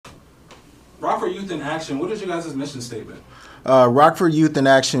Rockford Youth in Action, what is your guys' mission statement? Rockford Youth in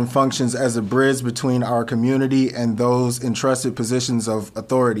Action functions as a bridge between our community and those in trusted positions of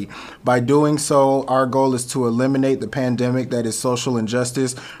authority. By doing so, our goal is to eliminate the pandemic that is social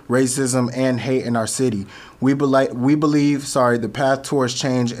injustice, racism, and hate in our city. We believe the path towards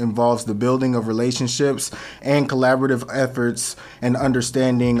change involves the building of relationships and collaborative efforts and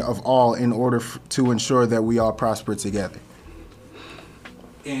understanding of all in order to ensure that we all prosper together.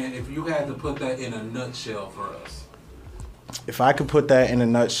 And if you had to put that in a nutshell for us? If I could put that in a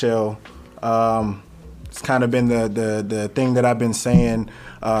nutshell, it's kind of been the thing that I've been saying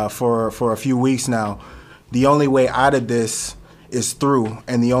for a few weeks now. The only way out of this is through,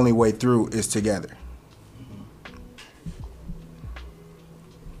 and the only way through is together.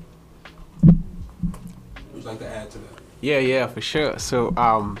 Would you like to add to that? Yeah, for sure.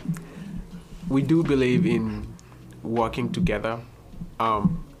 So we do believe in working together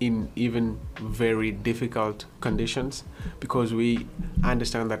in even very difficult conditions, because we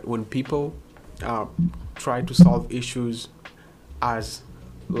understand that when people try to solve issues as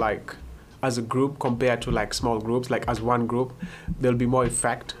a group compared to like small groups, like as one group, there'll be more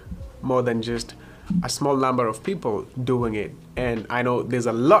effect, more than just a small number of people doing it. And I know there's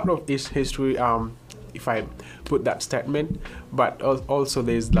a lot of this history, if I put that statement, but also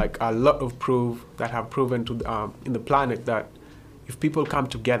there's like a lot of proof that have proven to in the planet that if people come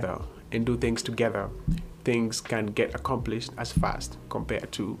together and do things together, things can get accomplished as fast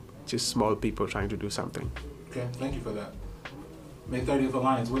compared to just small people trying to do something. Okay, thank you for that. May 30th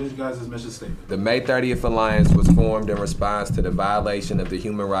Alliance, what is your guys' mission statement? The May 30th Alliance was formed in response to the violation of the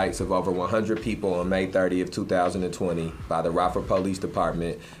human rights of over 100 people on May 30th, 2020 by the Rockford Police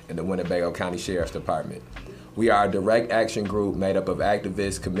Department and the Winnebago County Sheriff's Department. We are a direct action group made up of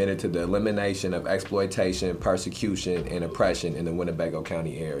activists committed to the elimination of exploitation, persecution, and oppression in the Winnebago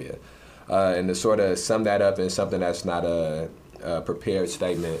County area. And to sort of sum that up in something that's not a prepared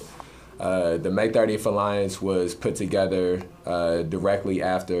statement, the May 30th Alliance was put together directly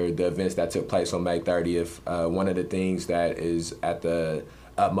after the events that took place on May 30th. One of the things that is at the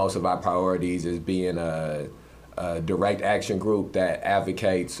utmost of our priorities is being a direct action group that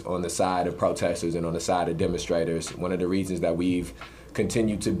advocates on the side of protesters and on the side of demonstrators. One of the reasons that we've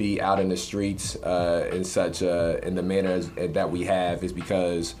continued to be out in the streets in the manner that we have is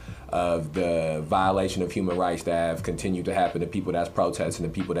because of the violation of human rights that have continued to happen to people that's protesting,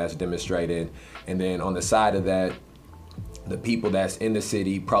 the people that's demonstrating. And then on the side of that, the people that's in the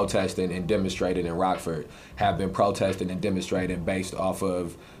city protesting and demonstrating in Rockford have been protesting and demonstrating based off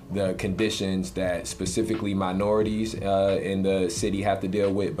of the conditions that specifically minorities in the city have to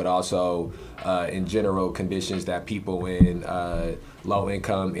deal with, but also in general conditions that people in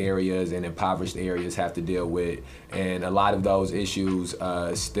low-income areas and impoverished areas have to deal with. And a lot of those issues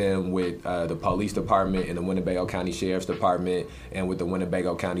stem with the police department and the Winnebago County Sheriff's Department and with the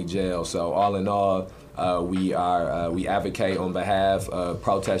Winnebago County Jail. So all in all, we advocate on behalf of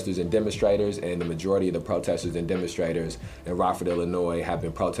protesters and demonstrators, and the majority of the protesters and demonstrators in Rockford, Illinois have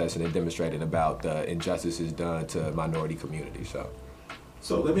been protesting and demonstrating about the injustices done to minority communities.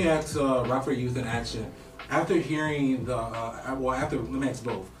 So let me ask Rockford Youth in Action. After hearing let me ask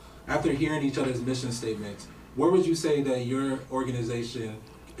both. After hearing each other's mission statements, where would you say that your organization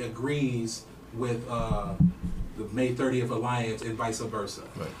agrees with the May 30th Alliance and vice versa?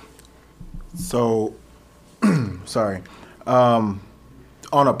 Right. So, sorry. On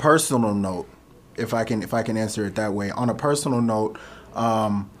a personal note, if I can answer it that way. On a personal note,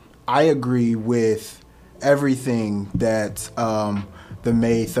 I agree with everything that the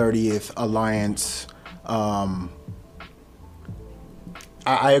May 30th Alliance.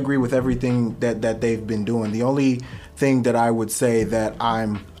 I agree with everything that they've been doing. The only thing that I would say that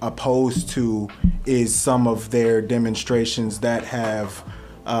I'm opposed to is some of their demonstrations that have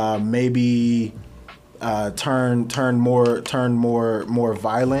maybe turned more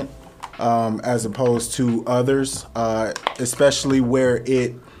violent as opposed to others, especially where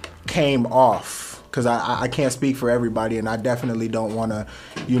it came off. Because I can't speak for everybody, and I definitely don't want to,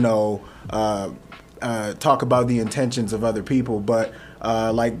 talk about the intentions of other people. But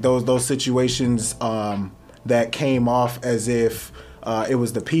like those situations that came off as if it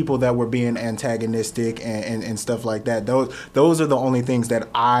was the people that were being antagonistic and stuff like that. Those are the only things that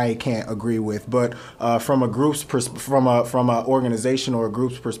I can't agree with. But from a group's from a organization or a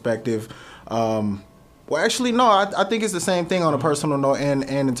group's perspective, well, actually, no. I think it's the same thing on a personal note and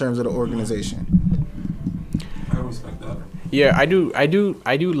in terms of the organization. I respect that. Yeah, I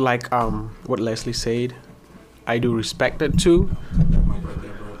do like what Leslie said. I do respect it too.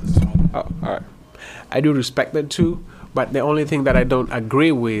 All right. I do respect it too. But the only thing that I don't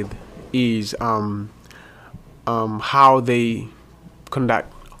agree with is how they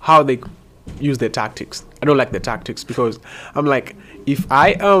conduct, how they use their tactics. I don't like the tactics because I'm like, if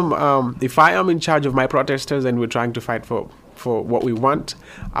I am in charge of my protesters and we're trying to fight for what we want,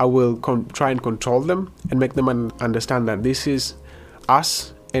 I will try and control them and make them understand that this is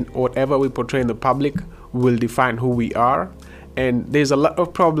us, and whatever we portray in the public will define who we are. And there's a lot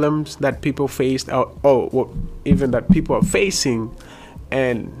of problems that people face, even that people are facing,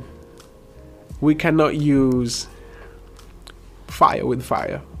 and we cannot use fire with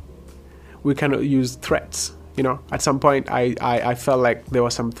fire. We cannot use threats. At some point, I felt like there were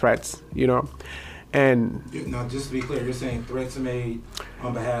some threats. And now, just to be clear, you're saying threats made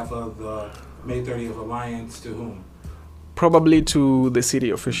on behalf of the May 30th Alliance to whom? Probably to the city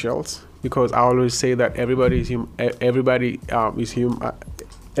officials, because I always say that everybody is a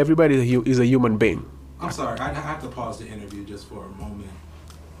human being. I'm sorry, I have to pause the interview just for a moment.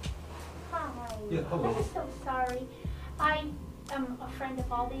 Hi. Yeah, hello. I'm so sorry. I am a friend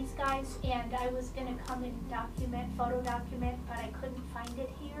of all these guys, and I was going to come and photo document, but I couldn't find it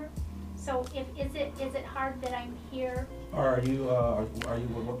here. So is it hard that I'm here? Or are you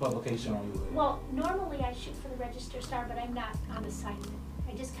what publication are you with? Well, normally I shoot for the Register Star, but I'm not on assignment.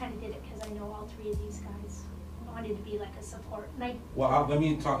 I just kind of did it because I know all three of these guys. I wanted to be like a support. Let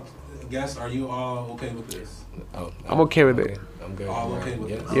me talk. Guests, are you all okay with this? Oh, I'm okay with it. I'm good. All okay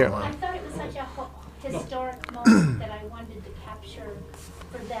with it? Yeah. I thought it was such a historic moment that I wanted to capture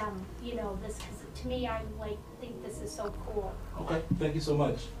for them. This, because to me, I think this is so cool. Okay, thank you so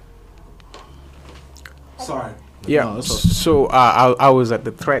much. Sorry. Yeah. So I was at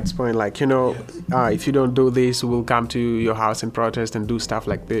the threats point, if you don't do this, we'll come to your house and protest and do stuff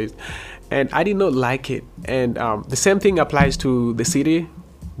like this. And I did not like it. And the same thing applies to the city.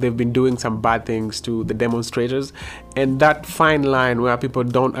 They've been doing some bad things to the demonstrators. And that fine line where people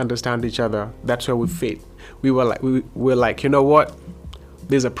don't understand each other, that's where we fit. We were like, you know what?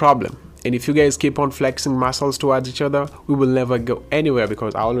 There's a problem. And if you guys keep on flexing muscles towards each other, we will never go anywhere,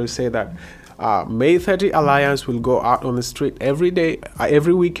 because I always say that May 30 Alliance will go out on the street every day,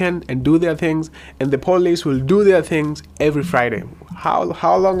 every weekend, and do their things, and the police will do their things every Friday. How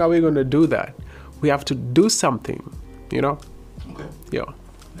long are we going to do that? We have to do something, Okay. Yeah.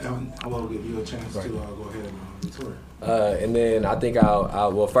 I will give you a chance to go ahead and retort. And then I think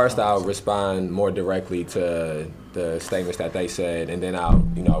I'll respond more directly to the statements that they said, and then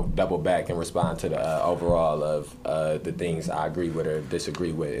I'll double back and respond to the overall of the things I agree with or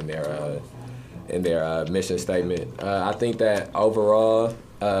disagree with in their mission statement. I think that overall,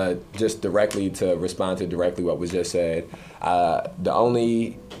 just directly to respond to directly what was just said, the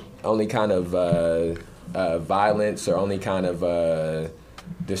only kind of violence or only kind of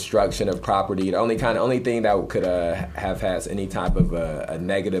destruction of property, the only thing that could have had any type of a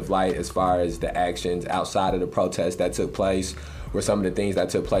negative light as far as the actions outside of the protests that took place were some of the things that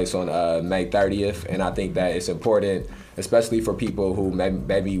took place on May 30th. And I think that it's important, especially for people who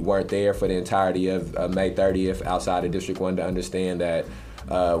maybe weren't there for the entirety of May 30th outside of District 1, to understand that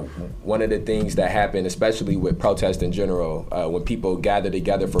one of the things that happened, especially with protest in general, when people gather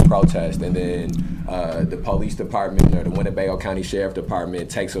together for protest, and then the police department or the Winnebago County Sheriff Department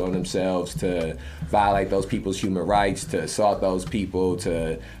takes it on themselves to violate those people's human rights, to assault those people,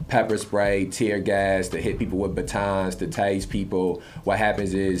 to pepper spray, tear gas, to hit people with batons, to tase people. What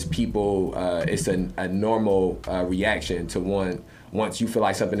happens is people, it's a normal reaction to once you feel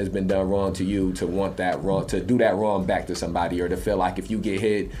like something has been done wrong to you, to want that wrong, to do that wrong back to somebody, or to feel like if you get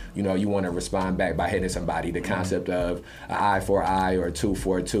hit, you want to respond back by hitting somebody. The concept of an eye for an eye or a tooth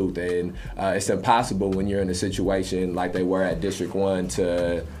for a tooth. And it's impossible when you're in a situation like they were at District 1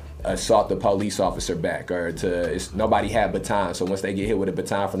 to assault the police officer back, or nobody had batons, so once they get hit with a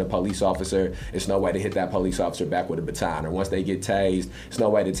baton from the police officer, it's no way to hit that police officer back with a baton, or once they get tased, it's no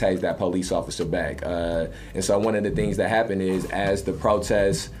way to tase that police officer back. And so one of the things that happened is, as the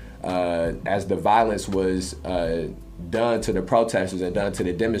protests, as the violence was done to the protesters and done to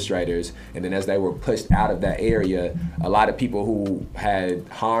the demonstrators, and then as they were pushed out of that area, a lot of people who had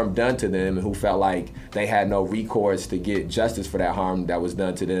harm done to them and who felt like they had no recourse to get justice for that harm that was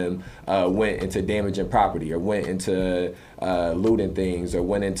done to them went into damaging property, or went into looting things, or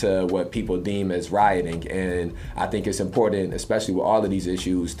went into what people deem as rioting. And I think it's important, especially with all of these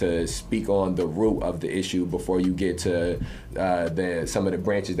issues, to speak on the root of the issue before you get to some of the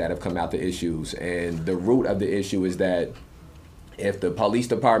branches that have come out the issues. And the root of the issue is that if the police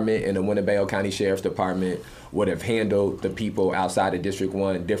department and the Winnebago County Sheriff's Department would have handled the people outside of District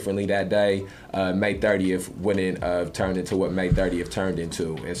 1 differently that day, May 30th wouldn't have turned into what May 30th turned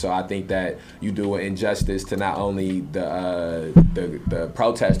into. And so I think that you do an injustice to not only the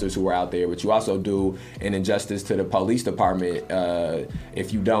protesters who were out there, but you also do an injustice to the police department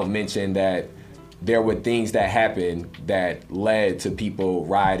if you don't mention that there were things that happened that led to people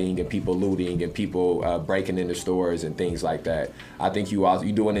rioting and people looting and people breaking into stores and things like that. I think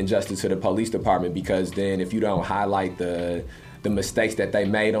you do an injustice to the police department, because then if you don't highlight the mistakes that they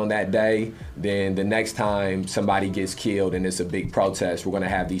made on that day, then the next time somebody gets killed and it's a big protest, we're going to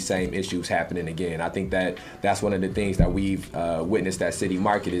have these same issues happening again. I think that that's one of the things that we've witnessed at City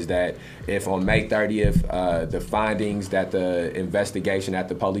Market, is that if on May 30th, the findings that the investigation at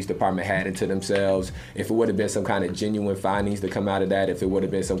the police department had into themselves, if it would have been some kind of genuine findings to come out of that, if it would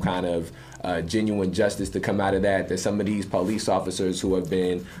have been some kind of genuine justice to come out of that, that some of these police officers who have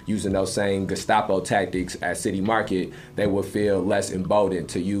been using those same Gestapo tactics at City Market, they will feel less emboldened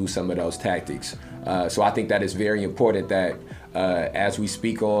to use some of those tactics. So I think that it's very important that as we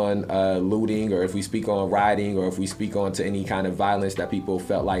speak on looting, or if we speak on rioting, or if we speak on to any kind of violence that people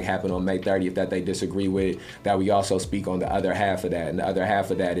felt like happened on May 30th that they disagree with, that we also speak on the other half of that. And the other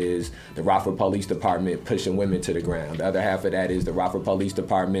half of that is the Rockford Police Department pushing women to the ground. The other half of that is the Rockford Police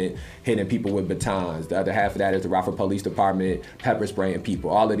Department hitting people with batons. The other half of that is the Rockford Police Department pepper spraying people.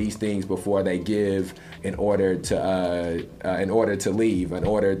 All of these things before they give in order to leave, an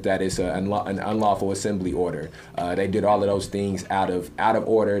order that is an unlawful assembly order. They did all of those things out of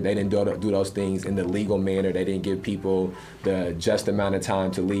order. They didn't do those things in the legal manner. They didn't give people the just amount of time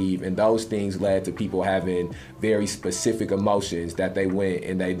to leave, and those things led to people having very specific emotions that they went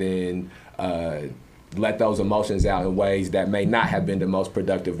and they then let those emotions out in ways that may not have been the most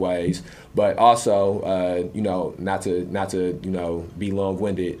productive ways. But also, not to be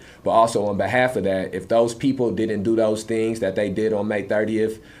long-winded, but also on behalf of that, if those people didn't do those things that they did on May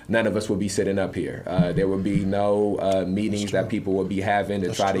 30th, none of us would be sitting up here. There would be no meetings that people would be having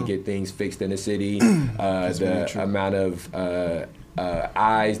to try to get things fixed in the city. The amount of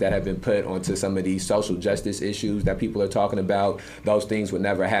eyes that have been put onto some of these social justice issues that people are talking about, those things would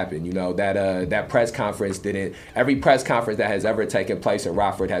never happen. That press conference every press conference that has ever taken place in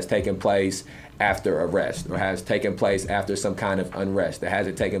Rockford has taken place after arrest, or has taken place after some kind of unrest. It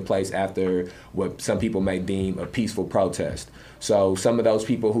hasn't taken place after what some people may deem a peaceful protest. So some of those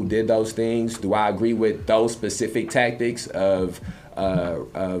people who did those things, do I agree with those specific tactics of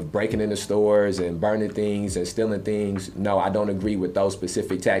breaking into stores and burning things and stealing things? No, I don't agree with those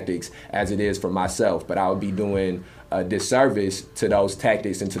specific tactics as it is for myself, but I would be doing a disservice to those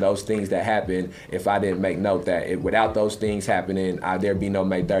tactics and to those things that happen if I didn't make note that without those things happening, there'd be no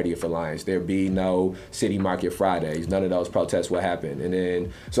May 30th Alliance, there'd be no City Market Fridays, none of those protests would happen. And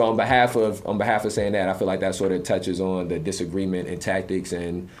then, so on behalf of saying that, I feel like that sort of touches on the disagreement in tactics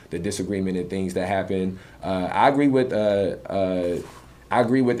and the disagreement in things that happen. I agree with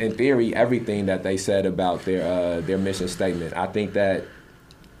in theory everything that they said about their mission statement. I think that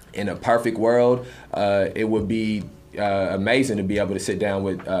in a perfect world, it would be amazing to be able to sit down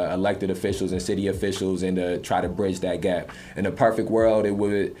with elected officials and city officials and to try to bridge that gap. In a perfect world, it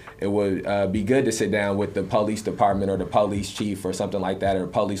would be good to sit down with the police department or the police chief or something like that, or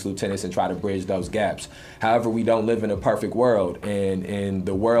police lieutenants, and try to bridge those gaps. However, we don't live in a perfect world, and in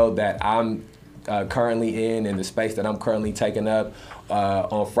the world that I'm currently in the space that I'm currently taking up,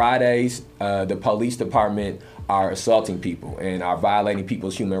 on Fridays, the police department are assaulting people and are violating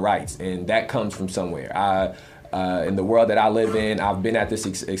people's human rights, and that comes from somewhere. In the world that I live in, I've been at this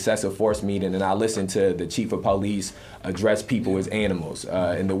excessive force meeting and I listened to the chief of police address people as animals.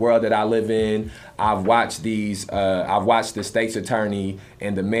 In the world that I live in, I've watched the state's attorney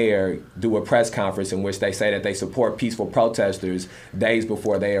and the mayor do a press conference in which they say that they support peaceful protesters days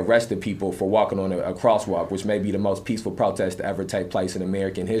before they arrested people for walking on a crosswalk, which may be the most peaceful protest to ever take place in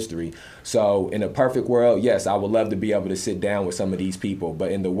American history. So in a perfect world, yes, I would love to be able to sit down with some of these people,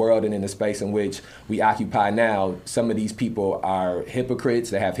 but in the world and in the space in which we occupy now, some of these people are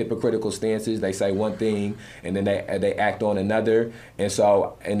hypocrites. They have hypocritical stances. They say one thing and then they act on another. And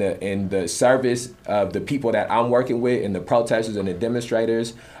so in the service of the people that I'm working with and the protesters and the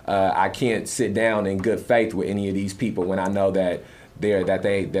demonstrators, I can't sit down in good faith with any of these people when I know that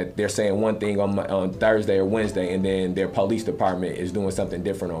they're saying one thing on Thursday or Wednesday, and then their police department is doing something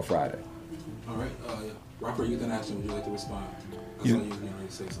different on Friday. All right, Rockford Youth in Action, would you like to respond? I saw you getting ready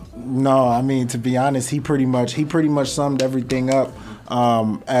to say something. No, I mean, to be honest, he pretty much summed everything up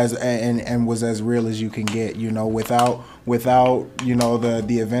and was as real as you can get. without,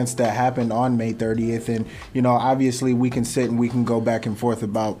 the events that happened on May 30th. And, obviously we can sit and we can go back and forth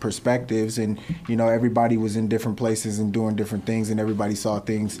about perspectives, and, everybody was in different places and doing different things, and everybody saw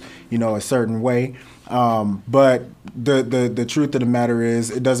things, a certain way. But the truth of the matter is,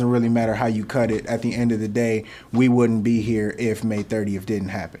 it doesn't really matter how you cut it. At the end of the day, we wouldn't be here if May 30th didn't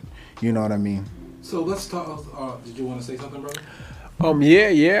happen. You know what I mean? So let's talk. Did you want to say something, brother?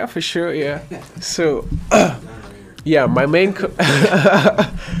 Yeah, for sure, yeah. So, yeah, my main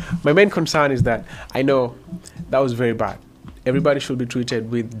concern is that I know that was very bad. Everybody should be treated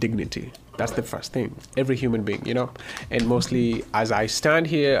with dignity. That's the first thing. Every human being, And mostly, as I stand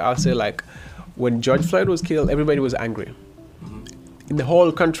here, I'll say, like, when George Floyd was killed, everybody was angry. In the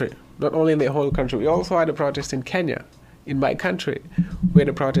whole country. Not only in the whole country. We also had a protest in Kenya, in my country. We had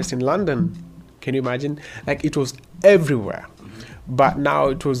a protest in London. Can you imagine? Like, it was everywhere. But now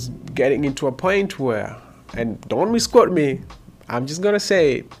it was getting into a point where, and don't misquote me, I'm just going to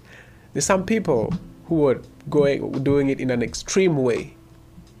say it, there's some people who were doing it in an extreme way.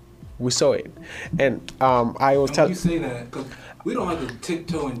 We saw it. And I was telling... You say that because we don't like to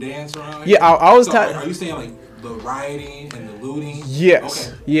tiptoe and dance around here. Yeah, I was telling... Are you saying like the rioting and the looting? Yes,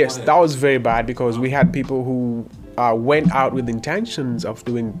 okay. Yes, that was very bad because we had people who went out with intentions of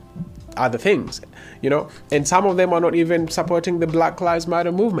doing other things, and some of them are not even supporting the Black Lives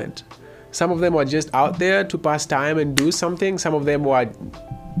Matter movement. Some of them are just out there to pass time and do something. Some of them were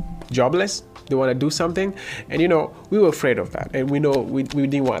jobless. They want to do something. And, we were afraid of that. And we know we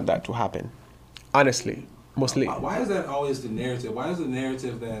didn't want that to happen. Honestly, mostly. Why is that always the narrative? Why is the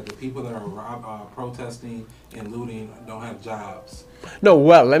narrative that the people that are protesting and looting don't have jobs? No,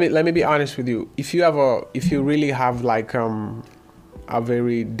 well, let me be honest with you. If you really have like a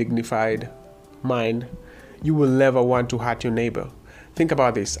very dignified mind, you will never want to hurt your neighbor. Think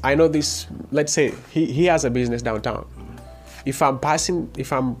about this. I know this. Let's say he has a business downtown. If I'm passing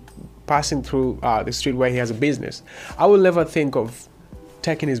through the street where he has a business, I will never think of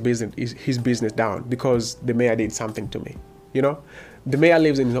taking his business down because the mayor did something to me. The mayor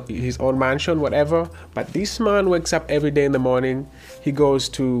lives in his own mansion, whatever. But this man wakes up every day in the morning. He goes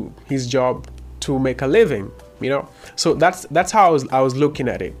to his job to make a living. So that's how I was looking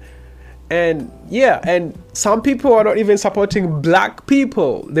at it. And yeah, and some people are not even supporting Black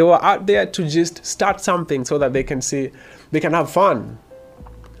people. They were out there to just start something so that they can have fun.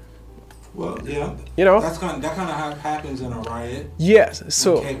 Well, yeah, that kind of happens in a riot. Yes,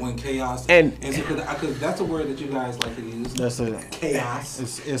 so when chaos and because that's a word that you guys like to use. That's a chaos.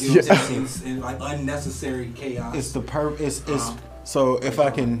 It's and like unnecessary chaos. It's the purpose. So if I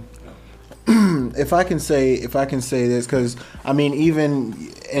can. If I can say this, because I mean,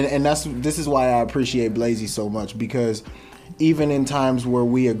 even and this is why I appreciate Blazy so much, because even in times where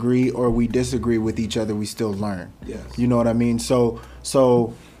we agree or we disagree with each other, we still learn. Yes. You know what I mean? So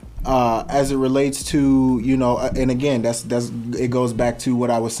as it relates to, and again, that's it goes back to what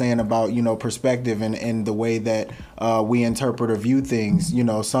I was saying about, perspective and the way that we interpret or view things.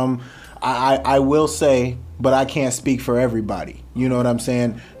 I will say, but I can't speak for everybody. You know what I'm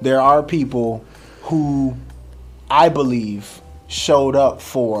saying? There are people who I believe showed up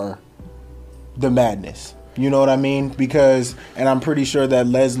for the madness. You know what I mean? Because, and I'm pretty sure that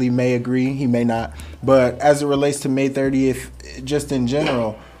Leslie may agree, he may not. But as it relates to May 30th, just in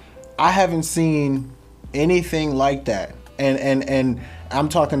general, I haven't seen anything like that. And I'm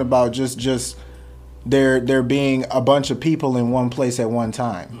talking about just there being a bunch of people in one place at one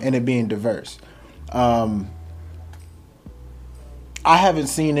time and it being diverse. I haven't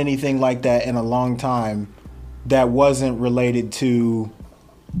seen anything like that in a long time that wasn't related to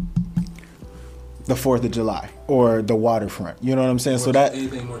the 4th of July or the waterfront. You know what I'm saying? So that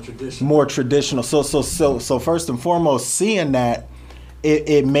anything more traditional. So first and foremost, seeing that,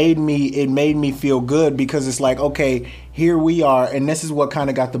 it made me feel good, because it's like, okay, here we are, and this is what kind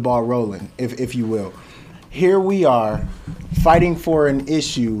of got the ball rolling, if you will. Here we are fighting for an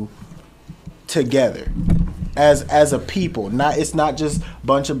issue together as a people. It's not just a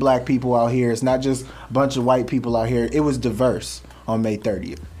bunch of Black people out here. It's not just a bunch of white people out here. It was diverse on May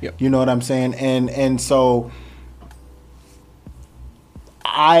 30th. Yep. You know what I'm saying? And so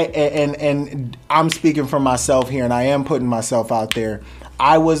I'm speaking for myself here, and I am putting myself out there.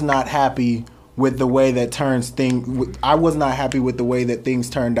 I was not happy with the way that things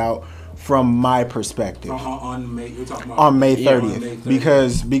turned out from my perspective. On May, you're talking about on May 30th, on May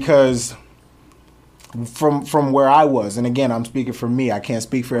 30th. because from where I was, and again, I'm speaking for me. I can't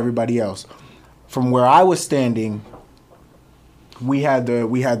speak for everybody else. From where I was standing, we had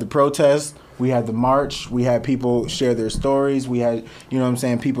the protest We had the march. We had people share their stories. We had, you know what I'm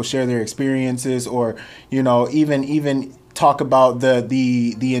saying, people share their experiences, or, you know, even talk about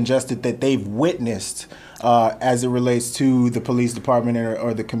the injustice that they've witnessed as it relates to the police department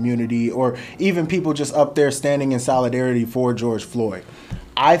or the community, or even people just up there standing in solidarity for George Floyd.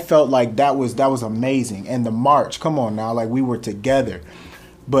 I felt like that was amazing. And the march, come on now, like we were together.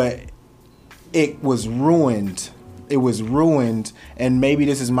 But it was ruined. It was ruined, and maybe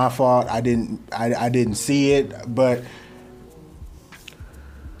this is my fault. I didn't see it, but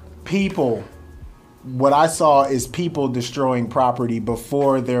people, what I saw is people destroying property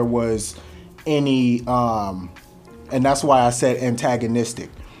before there was any, and that's why I said antagonistic,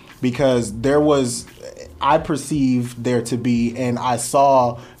 because I perceived there to be, and I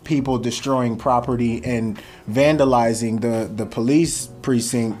saw people destroying property and vandalizing the police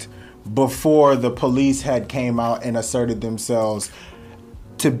precinct before the police had came out and asserted themselves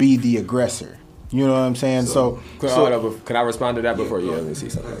to be the aggressor. You know what I'm saying? Could I respond to that before you let me see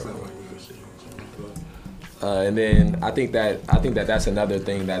something? And then I think that that's another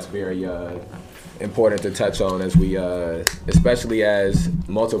thing that's very important to touch on as we, especially as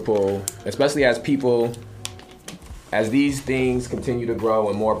people, as these things continue to grow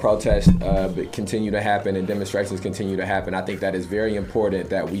and more protests continue to happen and demonstrations continue to happen. I think that it's very important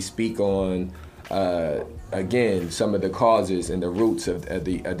that we speak on, again, some of the causes and the roots of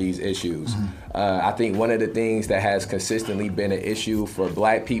these issues. Mm-hmm. I think one of the things that has consistently been an issue for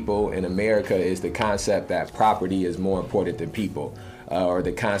Black people in America is the concept that property is more important than people. Or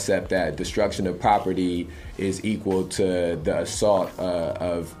the concept that destruction of property is equal to the assault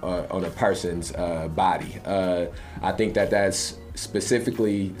on a person's body. I think that that's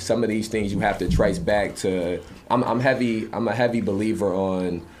specifically some of these things you have to trace back to. I'm a heavy believer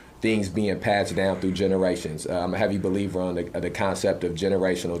on things being passed down through generations. I'm a heavy believer on the concept of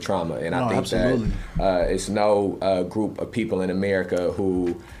generational trauma, and I think absolutely. That it's no group of people in America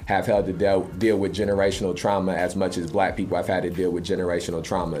who have had to deal with generational trauma as much as Black people have had to deal with generational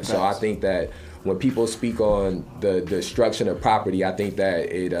trauma. Yes. So I think that when people speak on the destruction of property, I think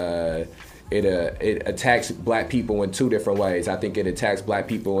that it attacks Black people in two different ways. I think it attacks Black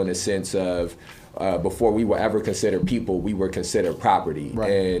people in the sense of before we were ever considered people, we were considered property. Right.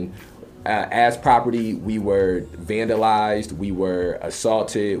 And as property, we were vandalized, we were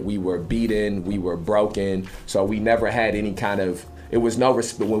assaulted, we were beaten, we were broken. So we never had any kind of, it was no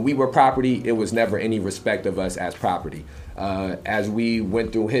respect. When we were property, it was never any respect of us as property. As we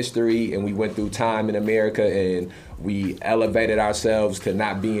went through history and we went through time in America and we elevated ourselves to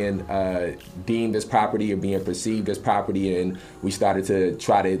not being deemed as property or being perceived as property, and we started to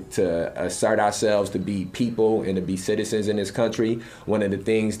try to assert ourselves to be people and to be citizens in this country, one of the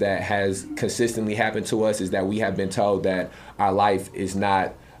things that has consistently happened to us is that we have been told that our life is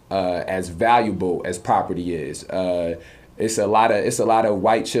not as valuable as property is. It's a lot of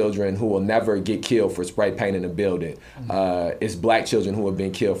white children who will never get killed for spray painting a building. It's Black children who have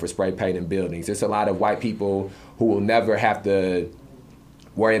been killed for spray painting buildings. It's a lot of white people who will never have to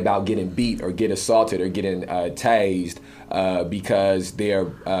worry about getting beat or get assaulted or getting tased because they're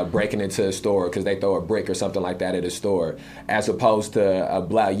breaking into a store because they throw a brick or something like that at a store, as opposed to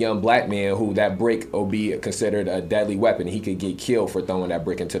a young Black man who that brick will be considered a deadly weapon. He could get killed for throwing that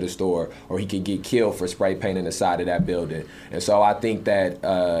brick into the store, or he could get killed for spray painting the side of that building. And so I think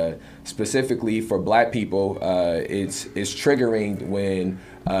that specifically for Black people, it's triggering when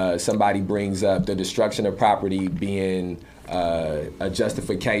somebody brings up the destruction of property being a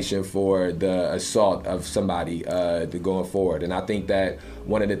justification for the assault of somebody going forward. And I think that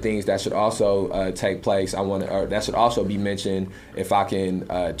one of the things that should also take place, that should also be mentioned, if I can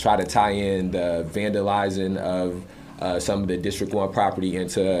try to tie in the vandalizing of some of the District 1 property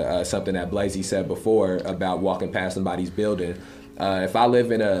into something that Blasey said before about walking past somebody's building. If I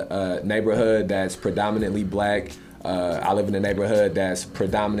live in a neighborhood that's predominantly Black, I live in a neighborhood that's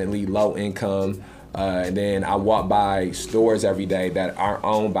predominantly low income, and then I walk by stores every day that aren't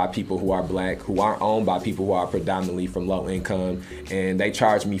owned by people who are Black, who aren't owned by people who are predominantly from low income, and they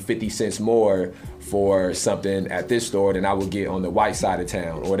charge me 50 cents more for something at this store than I would get on the white side of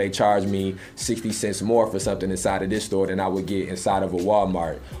town, or they charge me 60 cents more for something inside of this store than I would get inside of a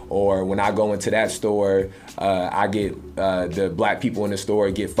Walmart. Or when I go into that store, I get the Black people in the store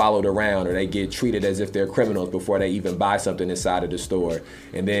get followed around, or they get treated as if they're criminals before they even buy something inside of the store.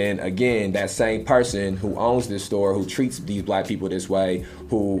 And then again, that same person who owns this store, who treats these Black people this way,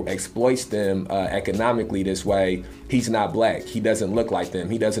 who exploits them economically this way, he's not Black. He doesn't look like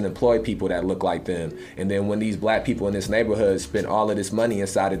them. He doesn't employ people that look like them. them. And then when these black people in this neighborhood spend all of this money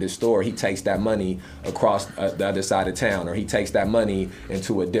inside of this store, he takes that money across the other side of town, or he takes that money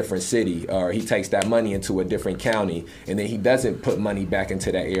into a different city, or he takes that money into a different county, and then he doesn't put money back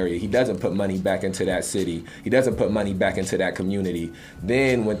into that area. He doesn't put money back into that city. He doesn't put money back into that community.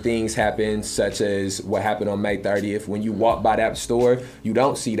 Then when things happen, such as what happened on May 30th, when you walk by that store, you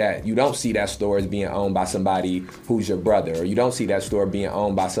don't see that store as being owned by somebody who's your brother, or you don't see that store being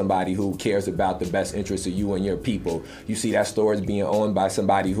owned by somebody who cares about the best interests of you and your people. You see that store as being owned by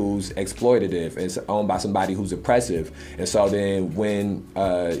somebody who's exploitative. It's owned by somebody who's oppressive. And so then when,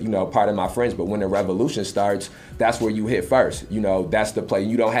 pardon my French, but when the revolution starts, that's where you hit first. That's the play.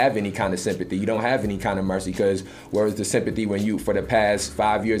 You don't have any kind of sympathy. You don't have any kind of mercy, because where is the sympathy when you, for the past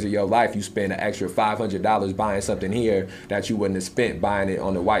 5 years of your life, you spend an extra $500 buying something here that you wouldn't have spent buying it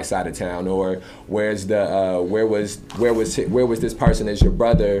on the white side of town? Or where was this person as your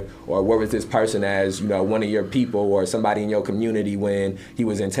brother, or where was this person as one of your people or somebody in your community when he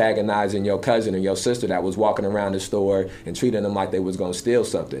was antagonizing your cousin or your sister that was walking around the store and treating them like they was gonna steal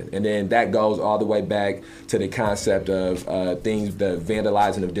something? And then that goes all the way back to the concept of the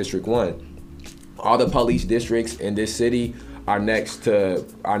vandalizing of District 1. All the police districts in this city are next to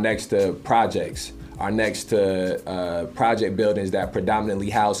projects. Are next to project buildings that predominantly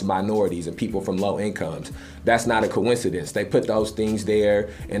house minorities and people from low incomes. That's not a coincidence. They put those things there,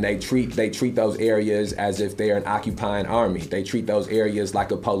 and they treat those areas as if they're an occupying army. They treat those areas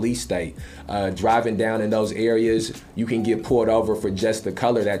like a police state. Driving down in those areas, you can get pulled over for just the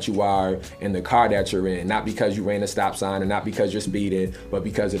color that you are in the car that you're in. Not because you ran a stop sign, or not because you're speeding, but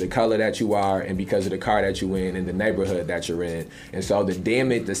because of the color that you are and because of the car that you're in and the neighborhood that you're in. And so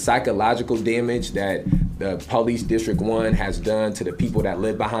the psychological damage that the Police District 1 has done to the people that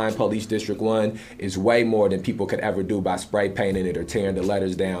live behind Police District 1 is way more than people could ever do by spray painting it, or tearing the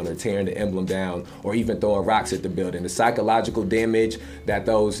letters down, or tearing the emblem down, or even throwing rocks at the building. The psychological damage that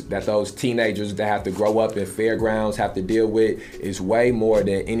those teenagers that have to grow up in fairgrounds have to deal with is way more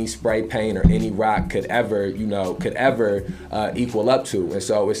than any spray paint or any rock could ever equal up to. And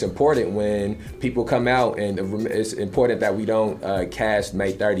so it's important when people come out, and it's important that we don't cast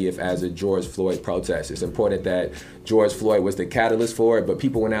May 30th as a George Floyd protest. It's important that George Floyd was the catalyst for it, but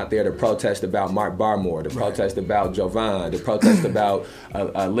people went out there to protest about Mark Barmore, to protest about Jovan, to protest about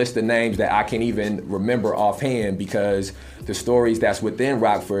a list of names that I can't even remember offhand, because the stories that's within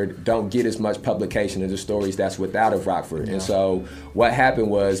Rockford don't get as much publication as the stories that's without of Rockford. Yeah. And so what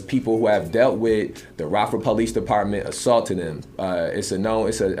happened was people who have dealt with the Rockford Police Department assaulted them. It's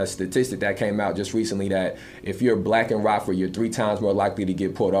a statistic that came out just recently that if you're black in Rockford, you're 3 times more likely to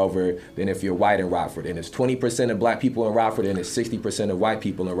get pulled over than if you're white in Rockford. And it's 20% of black people in Rockford, and it's 60% of white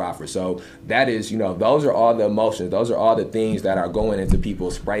people in Rockford. So that is, those are all the emotions. Those are all the things that are going into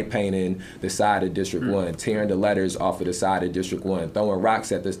people spray painting the side of District 1, tearing the letters off of the side of District 1, throwing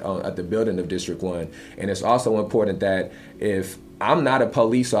rocks at the building of District 1. And it's also important that if I'm not a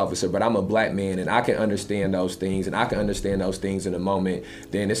police officer, but I'm a black man, and I can understand those things, and I can understand those things in a moment,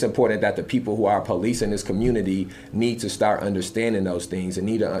 then it's important that the people who are policing this community need to start understanding those things, and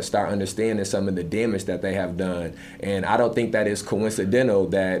need to start understanding some of the damage that they have done. And I don't think that it's coincidental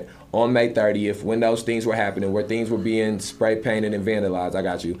that on May 30th, when those things were happening, where things were being spray painted and vandalized,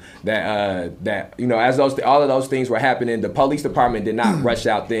 as all of those things were happening, the police department did not rush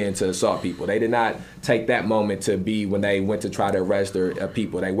out then to assault people. They did not take that moment to be when they went to try to arrest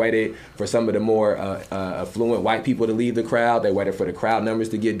people. They waited for some of the more affluent white people to leave the crowd. They waited for the crowd numbers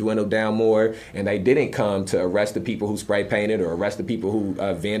to get dwindled down more, and they didn't come to arrest the people who spray painted, or arrest the people who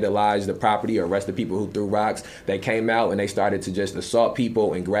vandalized the property, or arrest the people who threw rocks. They came out and they started to just assault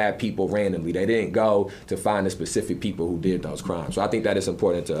people and grab people randomly. They didn't go to find the specific people who did those crimes. So I think that it's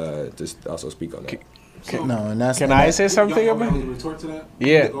important to also speak on that. Can I say something about it? Retort to that?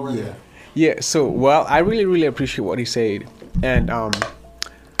 Yeah. So, I really appreciate what he said. And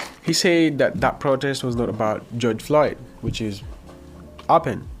he said that protest was not about George Floyd, which is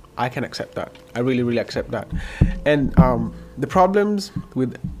open. I can accept that. I really accept that. And the problems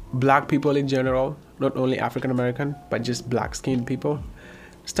with black people in general, not only African American, but just black skinned people,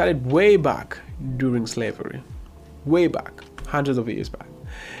 started way back during slavery. Way back, hundreds of years back.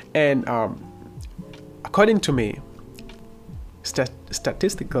 And according to me,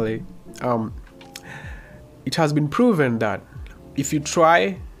 statistically, it has been proven that if you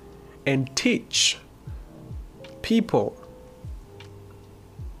try and teach people,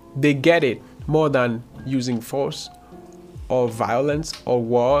 they get it more than using force or violence or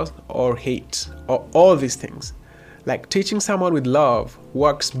war or hate or all these things. Like teaching someone with love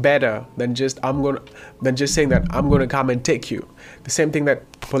works better than just saying that I'm gonna come and take you. The same thing that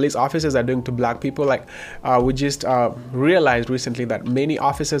police officers are doing to Black people. Like we just realized recently that many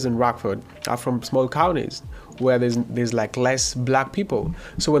officers in Rockford are from small counties where there's like less Black people.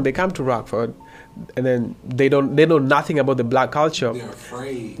 So when they come to Rockford, and then they know nothing about the Black culture.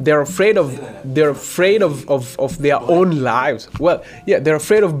 They're afraid of their own lives. Well, yeah, they're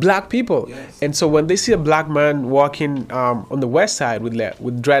afraid of Black people. Yes. And so when they see a Black man walking on the west side with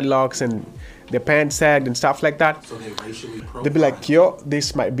dreadlocks and their pants sagged and stuff like that, so they'll be like, yo,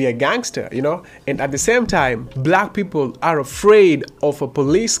 this might be a gangster, you know? And at the same time, Black people are afraid of a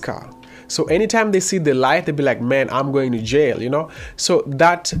police car. So anytime they see the light, they'll be like, man, I'm going to jail, you know? So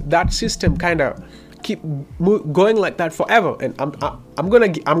that system kind of keep going like that forever. And I'm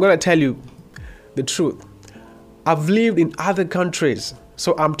gonna tell you the truth. I've lived in other countries,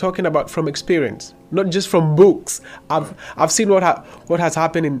 so I'm talking about from experience, not just from books. I've seen what has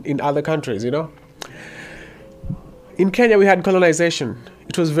happened in other countries, you know? In Kenya, we had colonization.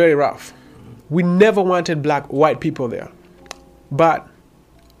 It was very rough. We never wanted white people there. But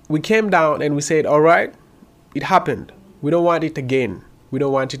we came down and we said, all right, it happened. We don't want it again. We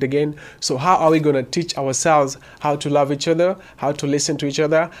don't want it again. So how are we going to teach ourselves how to love each other, how to listen to each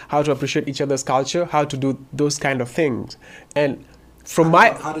other, how to appreciate each other's culture, how to do those kind of things? And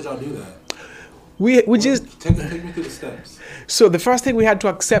how did y'all do that? We just take me through the steps. So the first thing, we had to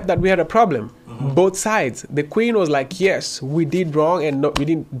accept that we had a problem. Mm-hmm. Both sides. The Queen was like, yes, we did wrong and we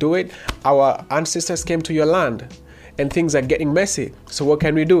didn't do it. Our ancestors came to your land and things are getting messy. So what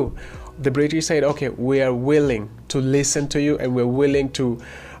can we do? The British said, okay, we are willing to listen to you and we're willing to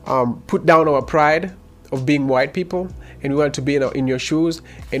put down our pride of being white people, and we want to be in your shoes,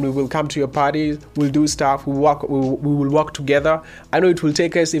 and we will come to your parties, we'll do stuff, we will work together. I know it will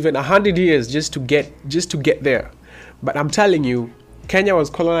take us even 100 years just to get there. But I'm telling you, Kenya was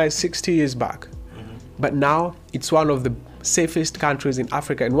colonized 60 years back. Mm-hmm. But now it's one of the safest countries in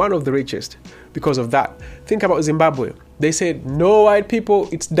Africa and one of the richest because of that. Think about Zimbabwe. They said, no white people,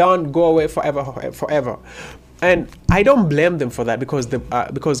 it's done, go away forever. And I don't blame them for that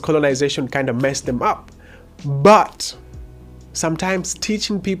because colonization kind of messed them up. But sometimes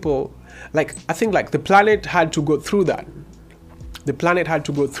teaching people, like I think like the planet had to go through that. The planet had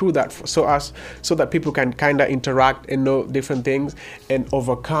to go through that so that people can kind of interact and know different things and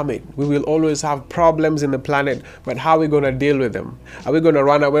overcome it. We will always have problems in the planet, but how are we going to deal with them? Are we going to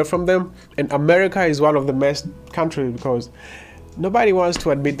run away from them? And America is one of the best countries because nobody wants to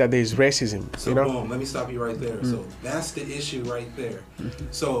admit that there is racism. So boom, let me stop you right there. Mm-hmm. So that's the issue right there. Mm-hmm.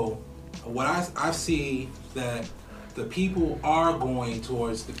 So what I see that the people are going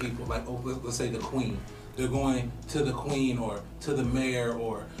towards the people, like let's say the Queen. They're going to the Queen or to the mayor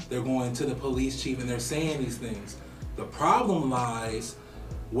or they're going to the police chief and they're saying these things. The problem lies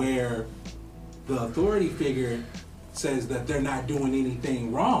where the authority figure says that they're not doing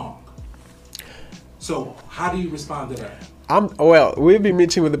anything wrong. So how do you respond to that? Well, we'll be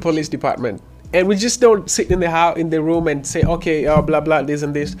meeting with the police department. And we just don't sit in the room and say, okay, blah blah, this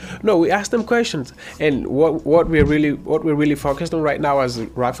and this. No, we ask them questions. And what we're really focused on right now as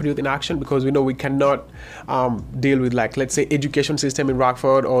Rockford Youth in Action, because we know we cannot deal with, like, let's say, education system in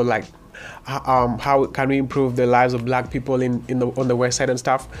Rockford, or like how can we improve the lives of Black people on the west side and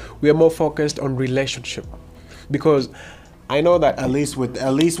stuff. We are more focused on relationship, because I know that at least with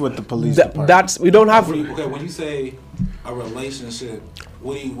the police department. That's we don't have. Okay, when you say a relationship,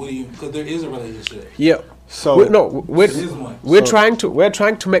 what do you? Because there is a relationship. Yeah. So we're trying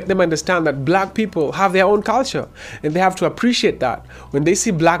to make them understand that Black people have their own culture and they have to appreciate that. When they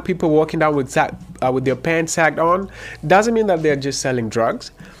see Black people walking down with their pants sagged on, doesn't mean that they're just selling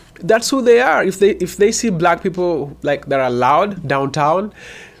drugs. That's who they are. If they see Black people like that are loud downtown,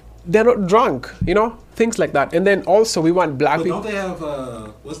 they're not drunk, you know, things like that. And then also we want Black people. Don't they have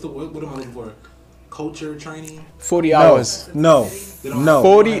what am I looking for? Culture training? 40 hours. No.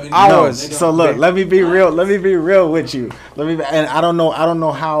 40 hours. So look, let me be real with you. I don't know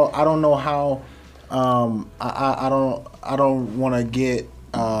how I don't want to get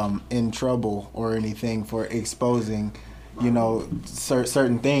in trouble or anything for exposing,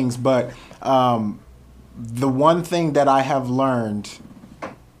 certain things, but the one thing that I have learned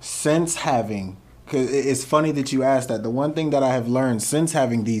since having, because it's funny that you asked that. The one thing that I have learned since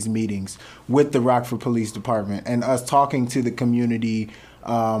having these meetings with the Rockford Police Department and us talking to the community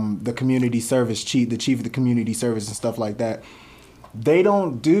service chief, the chief of the community service and stuff like that, they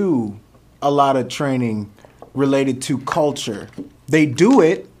don't do a lot of training related to culture. They do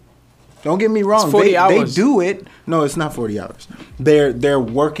it, Don't get me wrong. It's 40 They hours. do it. No, it's not 40 hours. They're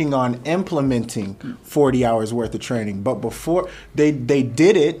working on implementing 40 hours worth of training. But before they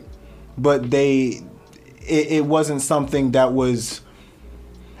did it, but it wasn't something that was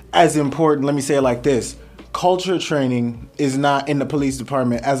as important. Let me say it like this. Culture training is not in the police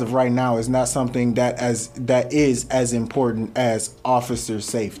department as of right now is not something that is as important as officer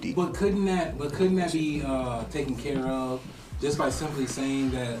safety. But couldn't that be taken care of just by simply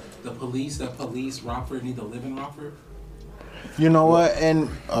saying that the police that police Rockford need to live in Rockford? You know what? And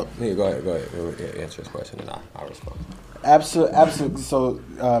Yeah, go ahead. Answer this question, and I'll respond. absolutely. So,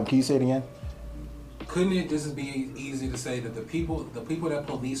 can you say it again? Couldn't it just be easy to say that the people that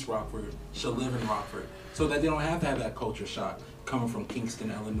police Rockford should live in Rockford, so that they don't have to have that culture shock coming from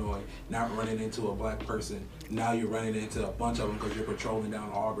Kingston, Illinois, not running into a black person. Now you're running into a bunch of them because you're patrolling down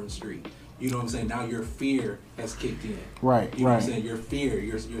Auburn Street. You know what I'm saying? Now your fear has kicked in. Right, You know what I'm right. saying? Your fear,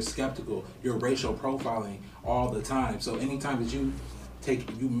 you're skeptical, you're racial profiling all the time. So anytime that you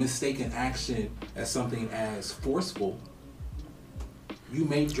mistake an action as something as forceful, you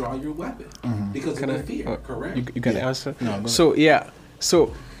may draw your weapon because of the fear, correct? You can answer? No, go ahead.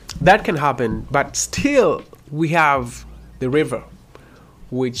 So that can happen, but still we have the river,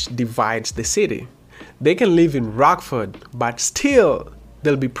 which divides the city. They can live in Rockford, but still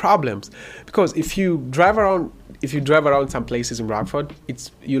there'll be problems because if you drive around some places in Rockford,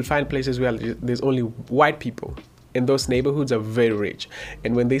 you'll find places where there's only white people, and those neighborhoods are very rich.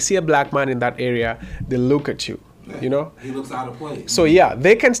 And when they see a black man in that area, they look at you. You know, he looks out of place. so yeah,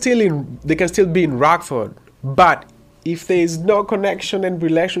 they can still be in Rockford, but if there is no connection and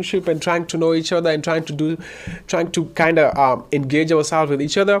relationship and trying to know each other and trying to kind of engage ourselves with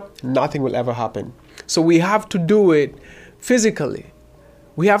each other, nothing will ever happen. So we have to do it physically.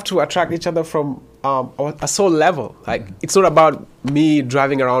 We have to attract each other from a soul level. Like it's not about me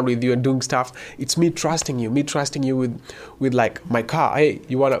driving around with you and doing stuff. It's me trusting you with like my car. Hey,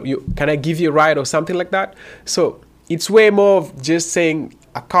 can I give you a ride or something like that? So it's way more of just saying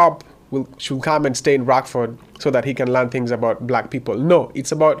a cop should come and stay in Rockford so that he can learn things about black people. No,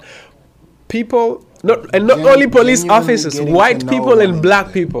 it's about people, not only police Genuinely officers, getting white to know people one and black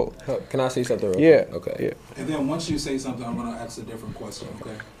another. people. Can I say something real Yeah. quick? Okay. Yeah. And then once you say something, I'm going to ask a different question,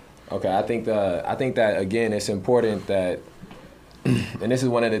 okay? Okay, I think that again, it's important that, and this is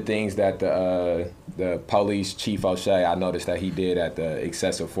one of the things that the police chief O'Shea, I noticed that he did at the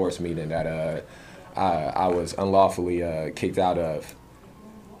excessive force meeting that I was unlawfully kicked out of.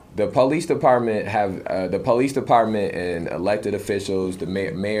 The police department and elected officials, the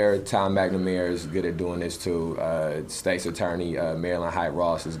mayor Tom McNamara is good at doing this too. State's attorney Marilyn Hyde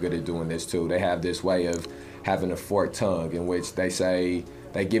Ross is good at doing this too. They have this way of having a forked tongue in which they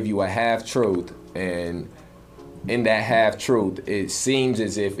give you a half truth, and in that half truth, it seems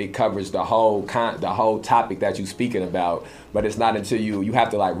as if it covers the whole topic that you're speaking about, but it's not until you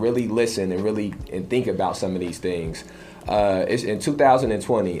have to like really listen and think about some of these things. It's in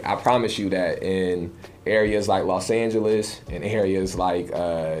 2020. I promise you that in areas like Los Angeles, in areas like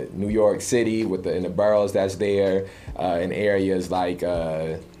New York City in the boroughs that's there, in areas like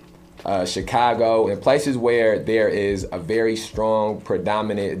Chicago, and places where there is a very strong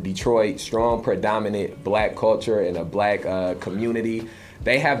predominant black culture and a black community,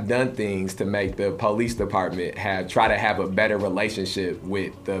 they have done things to make the police department try to have a better relationship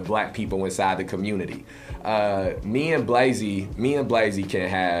with the black people inside the community. Me and Blazy can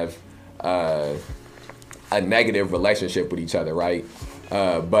have a negative relationship with each other, right?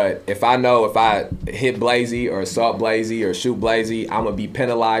 But if I hit Blazy or assault Blazy or shoot Blazy, I'm gonna be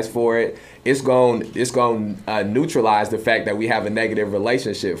penalized for it. It's going to neutralize the fact that we have a negative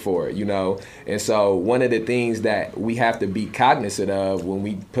relationship for it, you know? And so one of the things that we have to be cognizant of when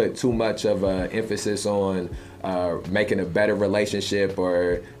we put too much of an emphasis on making a better relationship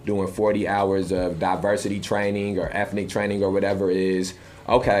or doing 40 hours of diversity training or ethnic training or whatever is,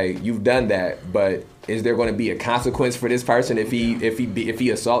 okay, you've done that, but is there going to be a consequence for this person if he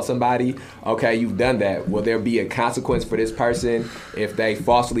assaults somebody? Okay, you've done that. Will there be a consequence for this person if they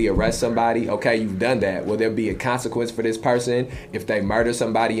falsely arrest somebody? Okay, you've done that. Will there be a consequence for this person if they murder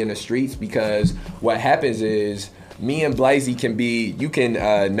somebody in the streets? Because what happens is, me and Blazy you can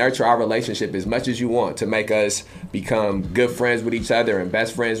nurture our relationship as much as you want to make us become good friends with each other and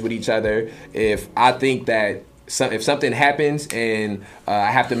best friends with each other. If I think that if something happens and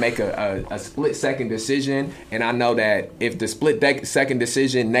I have to make a split-second decision, and I know that if the split-second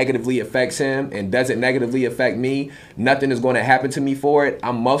decision negatively affects him and doesn't negatively affect me, nothing is going to happen to me for it,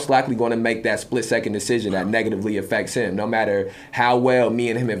 I'm most likely going to make that split-second decision that negatively affects him, no matter how well me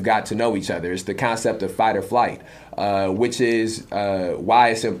and him have got to know each other. It's the concept of fight or flight, which is why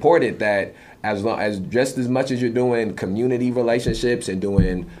it's important that as just as much as you're doing community relationships and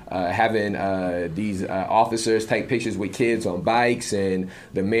doing having these officers take pictures with kids on bikes, and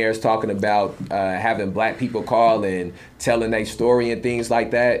the mayor's talking about having black people call and telling their story and things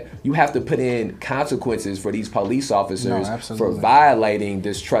like that, you have to put in consequences for these police officers for violating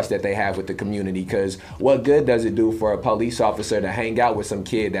this trust that they have with the community. Because what good does it do for a police officer to hang out with some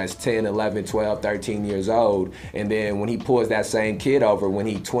kid that's 10, 11, 12, 13 years old, and then when he pulls that same kid over when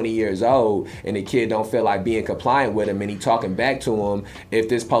he's 20 years old, and the kid don't feel like being compliant with him and he talking back to him, if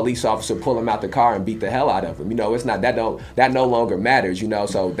this police officer pull him out the car and beat the hell out of him, it's not that no longer matters,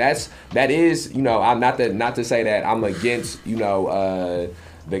 so that is, I'm not to say that I'm against,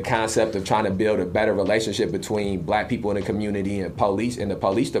 the concept of trying to build a better relationship between black people in the community and police in the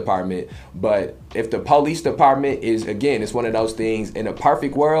police department. But if the police department is, again, it's one of those things, in a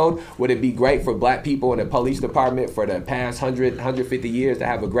perfect world, would it be great for black people in the police department for the past 150 years to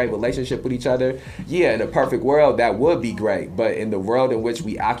have a great relationship with each other? Yeah, in a perfect world, that would be great. But in the world in which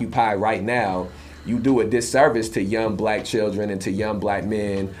we occupy right now, you do a disservice to young black children and to young black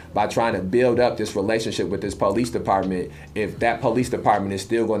men by trying to build up this relationship with this police department if that police department is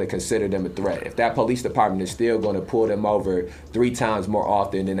still going to consider them a threat, if that police department is still going to pull them over 3 times more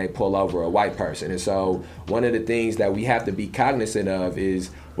often than they pull over a white person. And so one of the things that we have to be cognizant of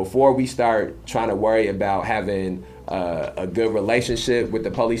is, before we start trying to worry about having a good relationship with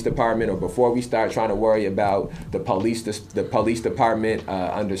the police department, or before we start trying to worry about the police department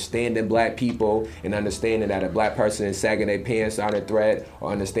understanding black people and understanding that a black person sagging their pants aren't a threat,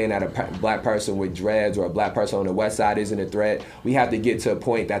 or understand that a black person with dreads or a black person on the west side isn't a threat, we have to get to a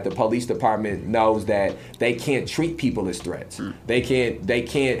point that the police department knows that they can't treat people as threats. They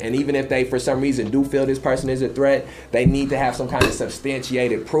can't, and even if they for some reason do feel this person is a threat, they need to have some kind of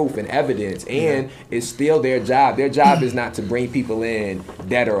substantiated proof and evidence, and it's still their job. Their job is not to bring people in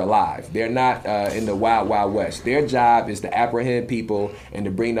dead or alive. They're not in the wild, wild west. Their job is to apprehend people and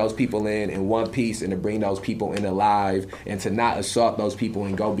to bring those people in one piece, and to bring those people in alive, and to not assault those people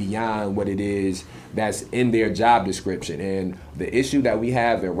and go beyond what it is that's in their job description. And the issue that we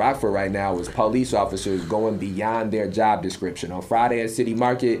have in Rockford right now is police officers going beyond their job description. On Friday at City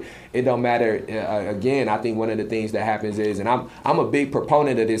Market, it don't matter. Again, I think one of the things that happens is, and I'm a big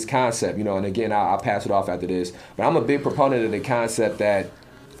proponent of this concept, and again, I'll pass it off after this, but I'm a big proponent of the concept that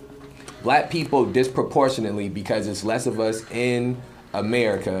black people disproportionately, because it's less of us in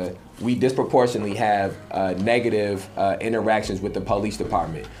America, we disproportionately have negative interactions with the police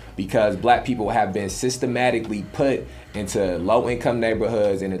department, because black people have been systematically put into low-income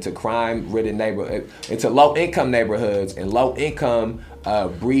neighborhoods and into crime-ridden into low-income neighborhoods, and low-income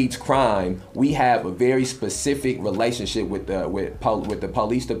breeds crime. We have a very specific relationship with the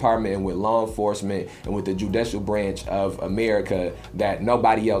police department and with law enforcement and with the judicial branch of America that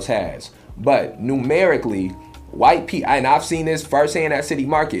nobody else has. But numerically, white people, and I've seen this firsthand at City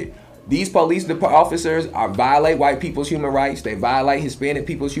Market, these police officers violate white people's human rights. They violate Hispanic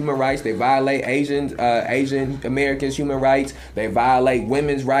people's human rights. They violate Asian Americans' human rights. They violate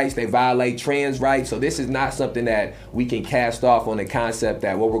women's rights. They violate trans rights. So this is not something that we can cast off on the concept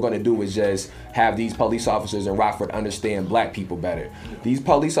that what we're going to do is just have these police officers in Rockford understand black people better. These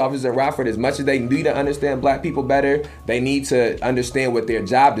police officers in Rockford, as much as they need to understand black people better, they need to understand what their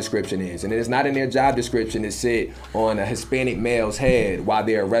job description is. And it is not in their job description to sit on a Hispanic male's head while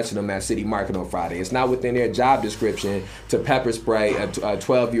they're arresting them at City Market on Friday. It's not within their job description to pepper spray a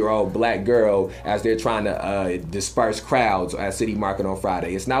 12-year-old black girl as they're trying to disperse crowds at City Market on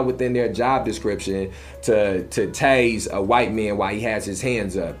Friday. It's not within their job description to tase a white man while he has his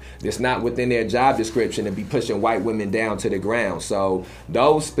hands up. It's not within their job description to be pushing white women down to the ground. So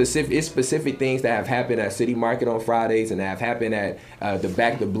those specific things that have happened at City Market on Fridays and that have happened at the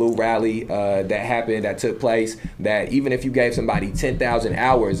Back the Blue rally that took place, that even if you gave somebody 10,000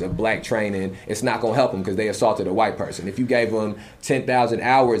 hours of black training, it's not going to help them because they assaulted a white person. If you gave them 10,000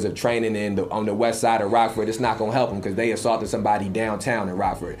 hours of training on the west side of Rockford, it's not going to help them because they assaulted somebody downtown in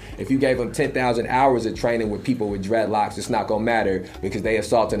Rockford. If you gave them 10,000 hours of training with people with dreadlocks, it's not going to matter because they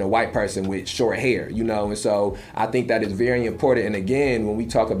assaulted a white person with short hair, and so I think that is very important. And again, when we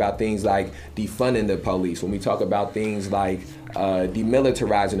talk about things like defunding the police, when we talk about things like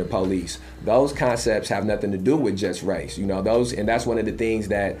demilitarizing the police. Those concepts have nothing to do with just race, and that's one of the things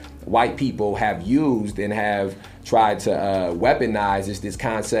that white people have used and have tried to weaponize is this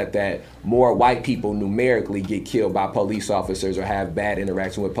concept that more white people numerically get killed by police officers or have bad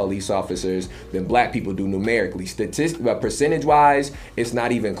interaction with police officers than black people do numerically. Percentage-wise, it's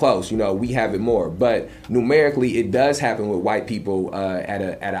not even close. We have it more, but numerically, it does happen with white people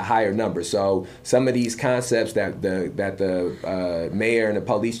at a higher number. So some of these concepts that the mayor and the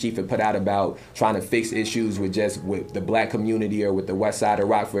police chief have put out about trying to fix issues with the black community or with the west side of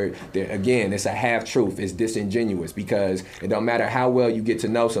Rockford, again, it's a half truth. It's disingenuous because it don't matter how well you get to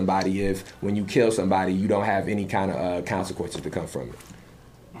know somebody if when you kill somebody you don't have any kind of consequences to come from it.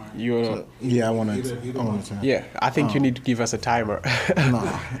 I want to. Yeah, I think you need to give us a timer. It's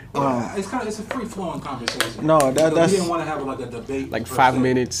a free flowing conversation. No, we didn't want to have a debate. Like 5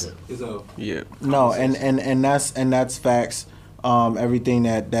 minutes. No, and that's facts. Everything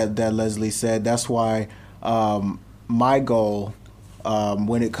that Leslie said. That's why my goal.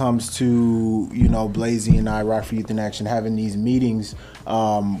 When it comes to, Blasey and I, Rock for Youth in Action, having these meetings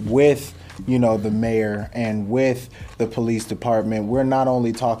with, the mayor and with the police department, we're not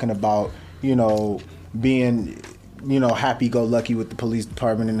only talking about, being, happy-go-lucky with the police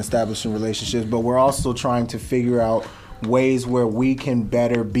department and establishing relationships, but we're also trying to figure out ways where we can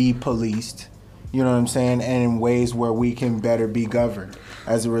better be policed, you know what I'm saying, and in ways where we can better be governed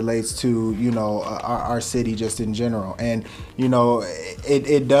as it relates to, our city just in general. And,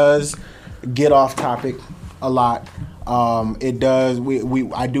 it does get off topic a lot. It does.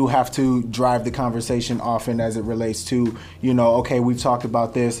 I do have to drive the conversation often as it relates to, okay, we've talked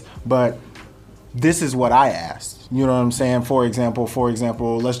about this, but this is what I asked. You know what I'm saying? For example,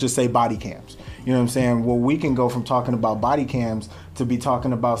 let's just say body cams. You know what I'm saying? Well, we can go from talking about body cams to be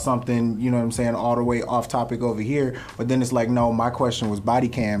talking about something, you know what I'm saying, all the way off topic over here. But then it's like, no, my question was body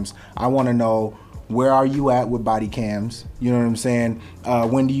cams. I want to know, where are you at with body cams? You know what I'm saying?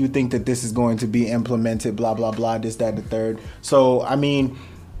 When do you think that this is going to be implemented? Blah, blah, blah, this, that, the third. So, I mean,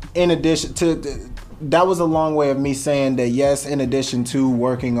 in addition to, that was a long way of me saying that, yes, in addition to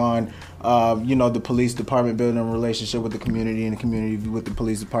working on the police department building a relationship with the community and the community with the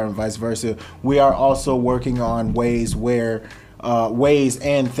police department, vice versa. We are also working on ways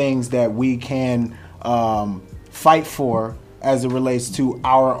and things that we can fight for as it relates to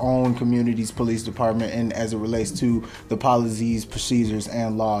our own community's police department and as it relates to the policies, procedures,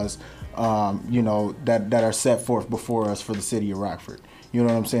 and laws, that are set forth before us for the city of Rockford. You know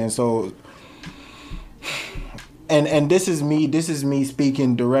what I'm saying? So. And this is me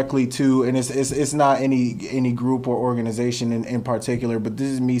speaking directly to, and it's not any group or organization in particular, but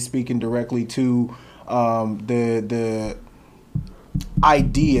this is me speaking directly to the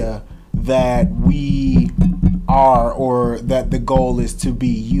idea that we are, or that the goal is to be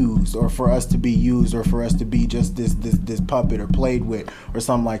used, or for us to be used, or for us to be just this puppet or played with or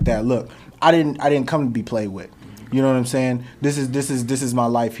something like that. Look, I didn't come to be played with. You know what I'm saying? This is my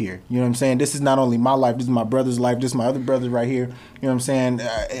life here. You know what I'm saying? This is not only my life. This is my brother's life. This is my other brother right here. You know what I'm saying?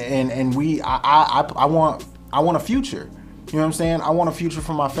 I want a future. You know what I'm saying? I want a future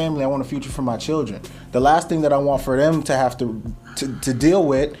for my family. I want a future for my children. The last thing that I want for them to have to deal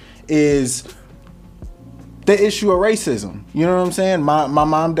with is the issue of racism. You know what I'm saying? My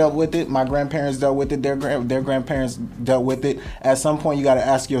mom dealt with it. My grandparents dealt with it. Their grandparents dealt with it. At some point, you got to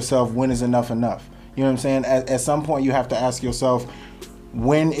ask yourself, when is enough enough? You know what I'm saying? At some point, you have to ask yourself,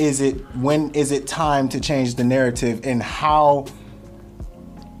 when is it time to change the narrative, and how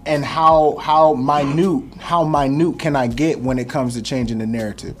minute can I get when it comes to changing the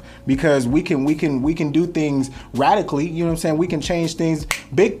narrative? Because we can do things radically. You know what I'm saying? We can change things,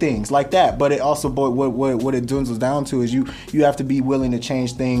 big things like that. But it also, what it dwindles down to is you have to be willing to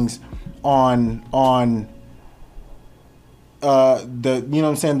change things on the, you know what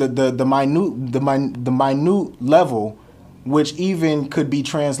I'm saying, the minute level, which even could be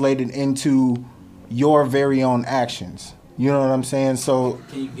translated into your very own actions. You know what I'm saying? So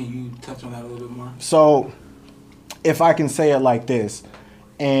can you touch on that a little bit more? So if I can say it like this,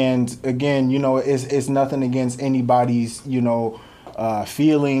 and again, it's nothing against anybody's,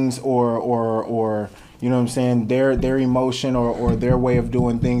 feelings or you know what I'm saying, their emotion or their way of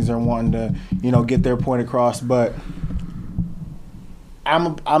doing things or wanting to, get their point across, but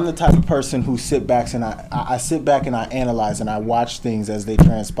I'm the type of person who sit back and I sit back and I analyze and I watch things as they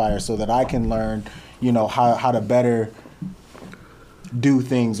transpire so that I can learn, how to better do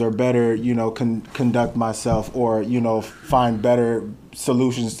things or better, conduct myself or, find better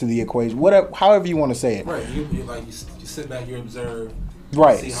solutions to the equation. Whatever, however you want to say it. Right. You sit back, you observe.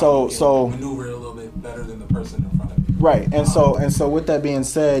 Right. See how you so maneuver a little bit better than the person in front of you. Right, and so with that being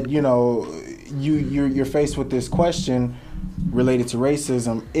said, you know, you're faced with this question related to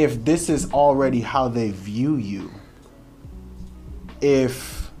racism. If this is already how they view you,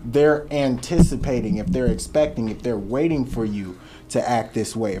 if they're anticipating, if they're expecting, if they're waiting for you to act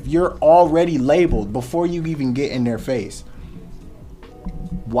this way, if you're already labeled before you even get in their face,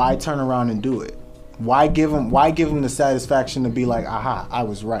 why turn around and do it? Why give them the satisfaction to be like, aha, I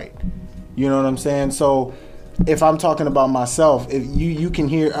was right? You know what I'm saying? So if I'm talking about myself, if you can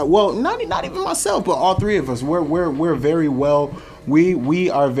hear, well, not even myself, but all three of us, we're very well, we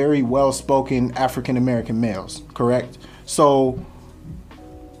are very well spoken African American males, correct? So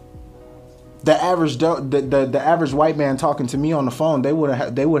the average white man talking to me on the phone, they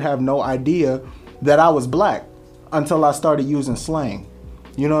would have no idea that I was black until I started using slang.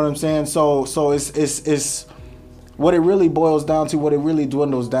 You know what I'm saying? So it's what it really boils down to, what it really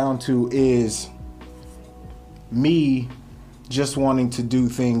dwindles down to is me just wanting to do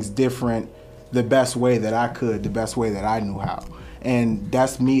things different the best way that I could, the best way that I knew how. And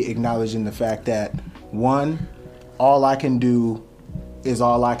that's me acknowledging the fact that, one, all I can do is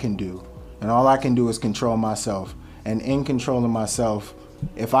all I can do. And all I can do is control myself. And in controlling myself,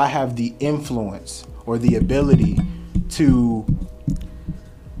 if I have the influence or the ability to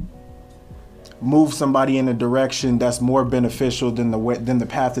move somebody in a direction that's more beneficial than the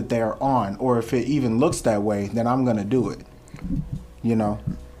path that they are on, or if it even looks that way, then I'm gonna do it. You know.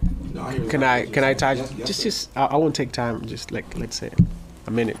 Can I touch? Yes, Just I won't take time. Just like, let's say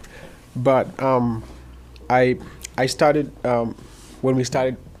a minute. But I started when we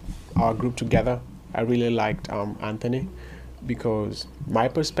started our group together. I really liked Anthony, because my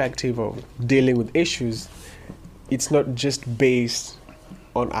perspective of dealing with issues, it's not just based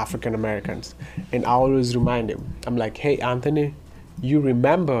on African Americans. And I always remind him, I'm like, hey Anthony, you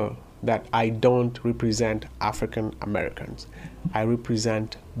remember that I don't represent African Americans. I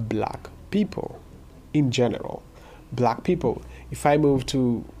represent black people in general. Black people. If I move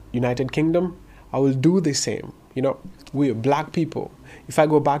to United Kingdom, I will do the same. You know, we are black people. If I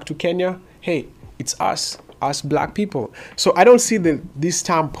go back to Kenya, hey, it's us black people. So I don't see this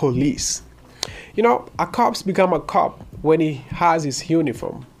term police. You know, a cop's become a cop when he has his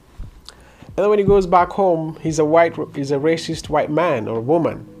uniform. And then when he goes back home, he's a racist white man or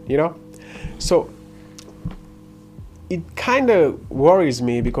woman, you know? So it kind of worries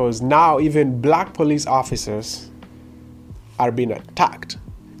me, because now even black police officers are being attacked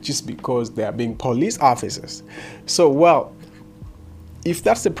just because they are being police officers. So, well, if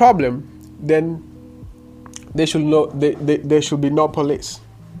that's the problem, then there should be no police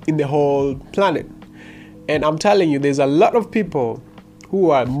in the whole planet. And I'm telling you, there's a lot of people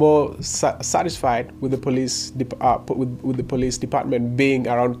who are more satisfied with the police with the police department being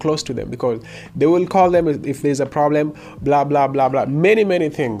around close to them, because they will call them if there's a problem, blah blah blah blah, many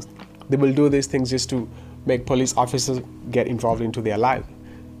things. They will do these things just to make police officers get involved into their life.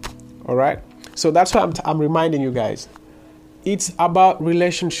 All right, so that's why I'm reminding you guys. It's about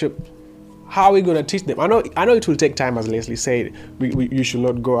relationship. How are we going to teach them? I know it will take time, as Leslie said. You should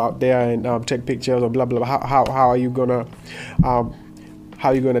not go out there and take pictures or blah blah. How are you gonna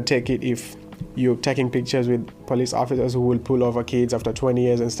take it if you're taking pictures with police officers who will pull over kids after 20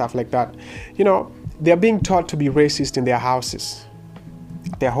 years and stuff like that? You know, they're being taught to be racist in their houses,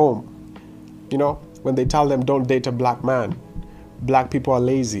 at their home. You know, when they tell them don't date a black man, black people are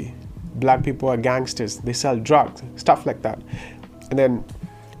lazy, black people are gangsters, they sell drugs, stuff like that. And then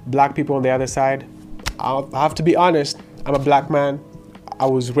black people on the other side, I have to be honest, I'm a black man. I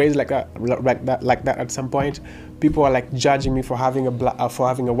was raised like that at some point. People are like judging me for having a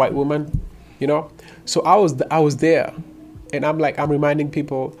white woman, you know. So I was there, and I'm reminding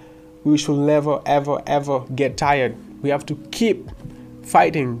people, we should never ever get tired. We have to keep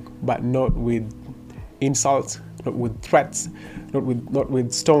fighting, but not with insults, not with threats, not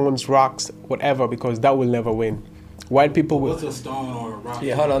with stones, rocks, whatever, because that will never win. White people will. What's a stone or a rock?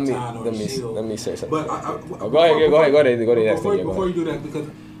 Yeah, hold on. Let me say something. But go ahead. Before you do that, because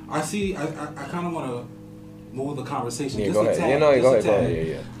I kind of want to move the conversation. Yeah, just go a ahead. tad, Yeah, no, go just a ahead. tad,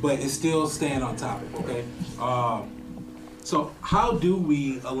 Yeah. But it's still staying on topic. Okay. So how do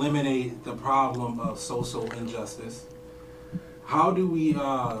we eliminate the problem of social injustice? How do we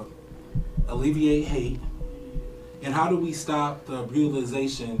alleviate hate? And how do we stop the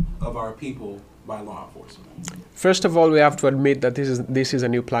brutalization of our people by law enforcement? First of all, we have to admit that this is a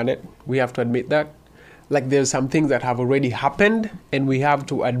new planet. We have to admit that. Like, there's some things that have already happened, and we have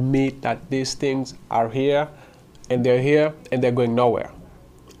to admit that these things are here, and they're going nowhere.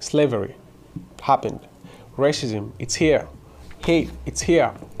 Slavery happened. Racism, it's here. hate, it's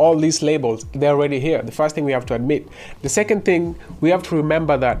here. All these labels, they're already here. The first thing we have to admit. The second thing, we have to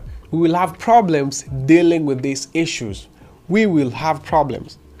remember that we will have problems dealing with these issues. We will have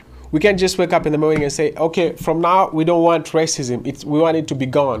problems. We can't just wake up in the morning and say, okay, from now we don't want racism. We want it to be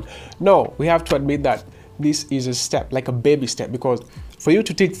gone. No, we have to admit that this is a step, like a baby step, because for you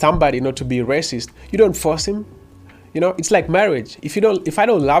to teach somebody not to be racist, you don't force him. You know, it's like marriage. If I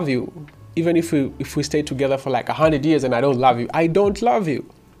don't love you, even if we stay together for like 100 years and I don't love you, I don't love you,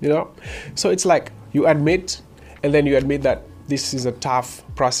 you know? So it's like you admit, and then you admit that this is a tough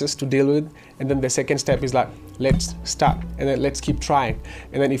process to deal with. And then the second step is like, let's start, and then let's keep trying.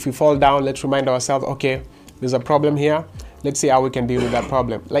 And then if we fall down, let's remind ourselves, okay, there's a problem here. Let's see how we can deal with that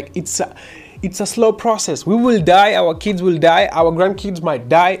problem. Like it's a slow process. We will die, our kids will die, our grandkids might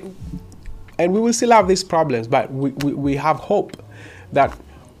die, and we will still have these problems. But we have hope that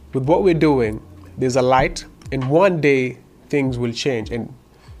with what we're doing, there's a light, and one day things will change. And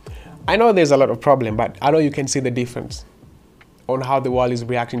I know there's a lot of problem, but I know you can see the difference on how the world is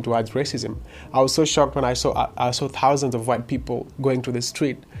reacting towards racism. I was so shocked when I saw thousands of white people going to the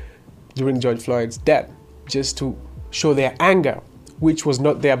street during George Floyd's death just to show their anger, which was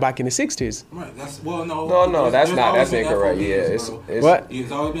not there back in the 60s. Right. That's that's incorrect. FOBs, yeah, it's what?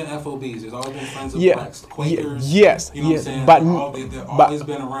 There's always been FOBs. There's always been Friends of Yeah. Blacks, Quakers. Yes. You know what I'm saying? But They've always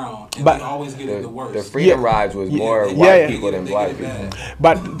been around, and but- they always get it the worst. the freedom Yeah. rides was more Yeah, white yeah. people than They black get it people. bad.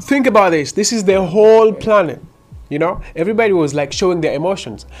 But think about this. This is the whole planet. You know, everybody was like showing their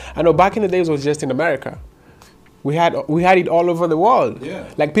emotions. I know back in the days it was just in America. We had it all over the world. Yeah.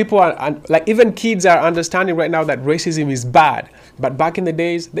 Like people are, like even kids are understanding right now that racism is bad. But back in the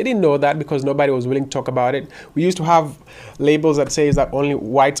days, they didn't know that because nobody was willing to talk about it. We used to have labels that says that only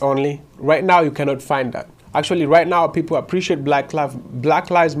whites only. Right now, you cannot find that. Actually, right now, people appreciate Black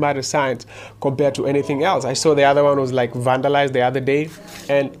Lives Matter signs compared to anything else. I saw the other one was like vandalized the other day,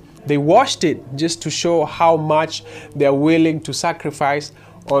 and they washed it just to show how much they're willing to sacrifice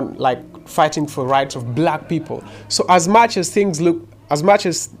on like fighting for rights of black people. So as much as things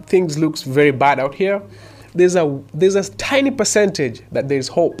looks very bad out here, there's a tiny percentage that there's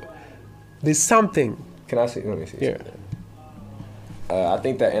hope. There's something. Can I see? Let me see. Yeah. I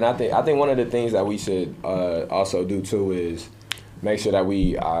think one of the things that we should also do too is make sure that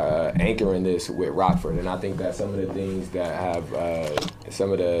we are anchoring this with Rockford. And I think that some of the things that have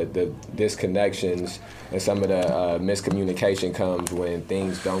some of the disconnections and some of the miscommunication comes when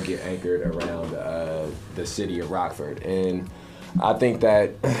things don't get anchored around the city of Rockford. And I think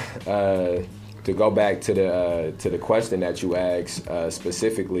that to go back to the question that you asked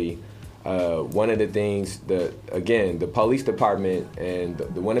specifically, one of the things, the police department and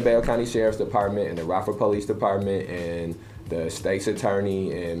the Winnebago County Sheriff's Department and the Rockford Police Department and the state's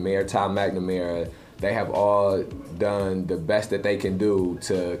attorney and Mayor Tom McNamara, they have all done the best that they can do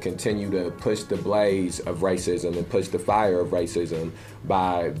to continue to push the blaze of racism and push the fire of racism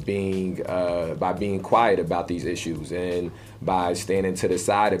by being quiet about these issues and by standing to the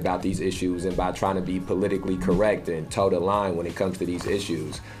side about these issues and by trying to be politically correct and toe the line when it comes to these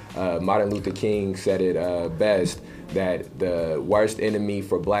issues. Martin Luther King said it best, that the worst enemy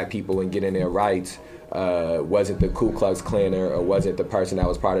for black people in getting their rights wasn't the Ku Klux Klaner or wasn't the person that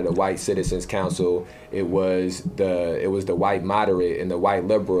was part of the White Citizens Council. It was the white moderate and the white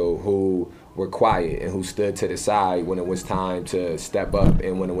liberal who were quiet and who stood to the side when it was time to step up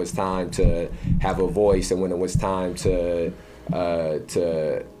and when it was time to have a voice and when it was time to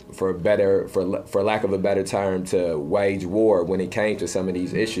for lack of a better term, to wage war when it came to some of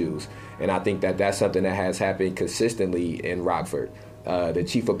these issues. And I think that that's something that has happened consistently in Rockford. The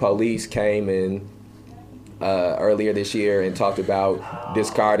chief of police came in earlier this year and talked about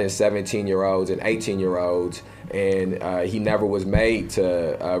discarding 17-year-olds and 18-year-olds, and he never was made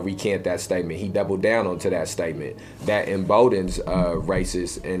to recant that statement. He doubled down onto that statement. That emboldens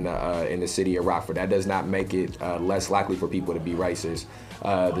racists in the city of Rockford. That does not make it less likely for people to be racist.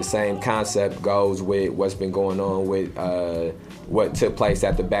 The same concept goes with what's been going on with what took place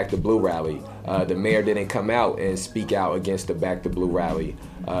at the Back to Blue rally. The mayor didn't come out and speak out against the Back to Blue rally.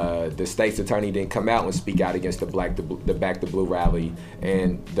 The state's attorney didn't come out and speak out against the Back to Blue rally.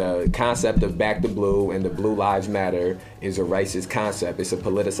 And the concept of Back to Blue and the Blue Lives Matter is a racist concept. It's a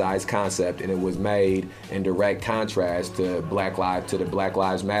politicized concept, and it was made in direct contrast to the Black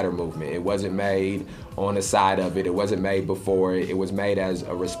Lives Matter movement. It wasn't made on the side of it. It wasn't made before it. It was made as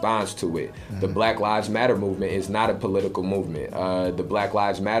a response to it. Mm-hmm. The Black Lives Matter movement is not a political movement. The Black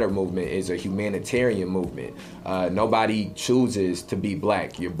Lives Matter movement is a humanitarian movement. Nobody chooses to be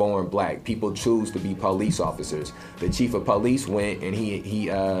black. You're born black. People choose to be police officers. The chief of police went and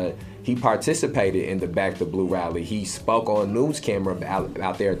He participated in the Back the Blue rally. He spoke on news camera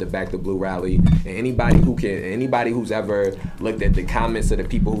out there at the Back the Blue rally. And anybody who's ever looked at the comments of the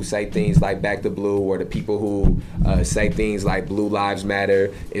people who say things like Back the Blue, or the people who say things like Blue Lives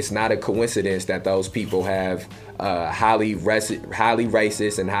Matter, it's not a coincidence that those people have highly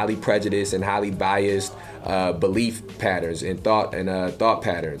racist and highly prejudiced and highly biased belief patterns and thought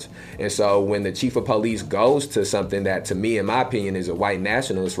patterns. And so when the chief of police goes to something that, to me, in my opinion, is a white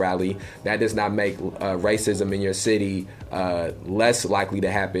nationalist rally, that does not make racism in your city less likely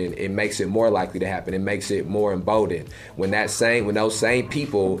to happen. It makes it more likely to happen. It makes it more emboldened. When those same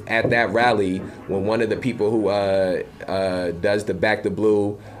people at that rally, when one of the people who does the Back the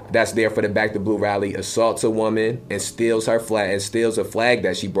Blue, that's there for the Back the Blue rally, assaults a woman and steals her flag, and steals a flag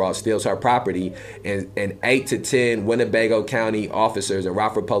that she brought, steals her property, and 8 to 10 Winnebago County officers and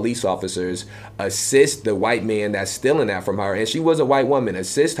Rockford police officers assist the white man that's stealing that from her, and she was a white woman,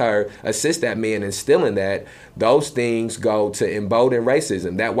 assist that man in stealing that. Those things go to embolden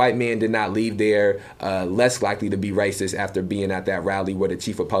racism. That white man did not leave there less likely to be racist after being at that rally where the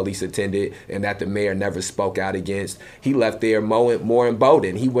chief of police attended and that the mayor never spoke out against. He left there more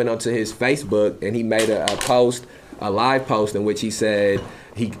emboldened. He went onto his Facebook and he made a live post in which he said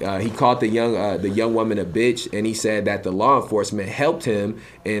he called the young woman a bitch, and he said that the law enforcement helped him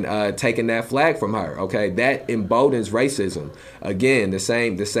in taking that flag from her. Okay, that emboldens racism. Again, the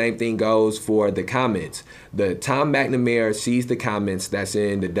same thing goes for the comments. The Tom McNamara sees the comments that's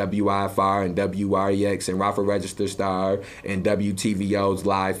in the WIFR and WREX and Rockford Register Star and WTVO's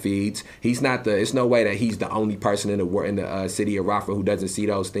live feeds. It's no way that he's the only person in the city of Rockford who doesn't see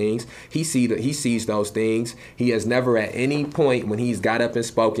those things. He sees those things. He has never at any point when he's got up and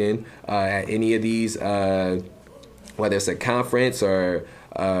spoken at any of these, whether it's a conference or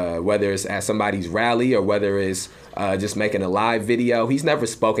whether it's at somebody's rally or whether it's just making a live video, he's never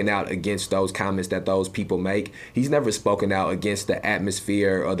spoken out against those comments that those people make. He's never spoken out against the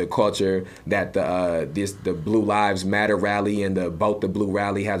atmosphere or the culture that the Blue Lives Matter rally and the Vote the Blue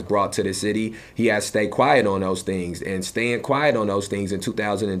rally has brought to the city. He has stayed quiet on those things, and staying quiet on those things in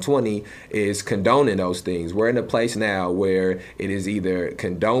 2020 is condoning those things. We're in a place now where it is either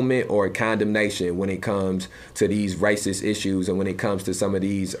condonement or condemnation when it comes to these racist issues and when it comes to some of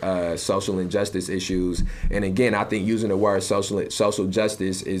these social injustice issues. And again, I think using the word social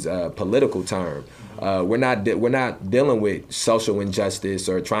justice is a political term. We're not dealing with social injustice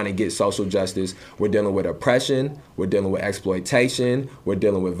or trying to get social justice. We're dealing with oppression. We're dealing with exploitation. We're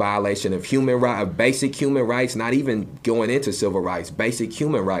dealing with violation of basic human rights, not even going into civil rights, basic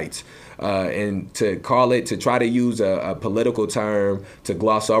human rights. And to try to use a political term to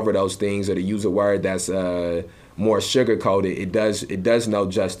gloss over those things, or to use a word that's more sugar-coated, it does no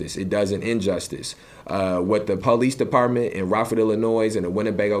justice. It does an injustice. What the police department in Rockford, Illinois, and the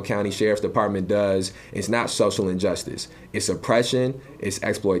Winnebago County Sheriff's Department does is not social injustice. It's oppression, it's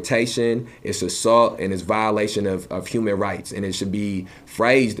exploitation, it's assault, and it's violation of human rights. And it should be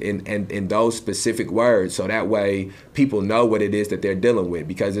phrased in those specific words, so that way people know what it is that they're dealing with,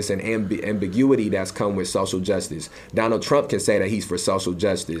 because it's an ambiguity that's come with social justice. Donald Trump can say that he's for social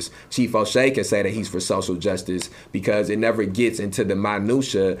justice. Chief O'Shea can say that he's for social justice, because it never gets into the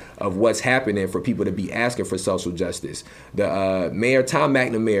minutia of what's happening for people to be asking for social justice. The Mayor Tom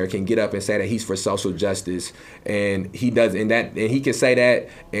McNamara can get up and say that he's for social justice, and he does, and he can say that,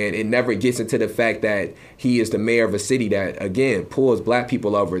 and it never gets into the fact that he is the mayor of a city that, again, pulls black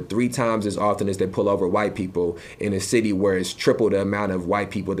people over 3 times as often as they pull over white people, in a city where it's triple the amount of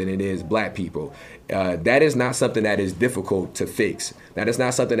white people than it is black people. That is not something that is difficult to fix. That is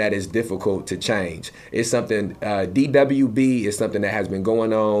not something that is difficult to change. It's something, DWB is something that has been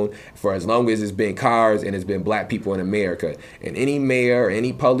going on for as long as it's been cars and it's been black people in America. And any mayor or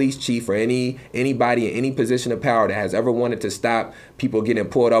any police chief or anybody in any position of power that has ever wanted to stop people getting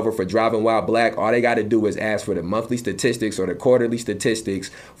pulled over for driving while black, all they got to do is ask for the monthly statistics or the quarterly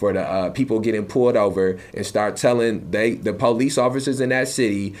statistics for the people getting pulled over, and start telling the police officers in that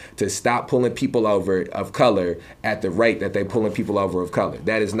city to stop pulling people over of color at the rate that they pulling people over of color.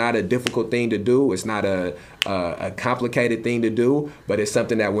 That is not a difficult thing to do. It's not a complicated thing to do, but it's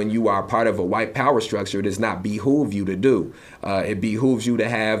something that when you are part of a white power structure, it does not behoove you to do. It behooves you to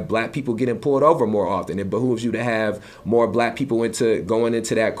have black people getting pulled over more often. It behooves you to have more black people going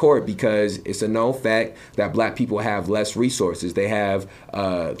into that court, because it's a known fact that black people have less resources. They have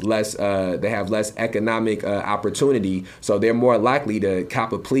less economic opportunity, so they're more likely to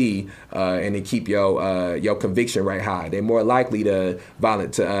cop a plea and to keep keep your conviction rate high. They're more likely to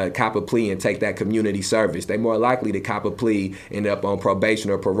cop a plea and take that community service. They're more likely to cop a plea, end up on probation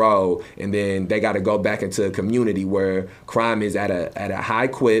or parole, and then they got to go back into a community where crime is at a high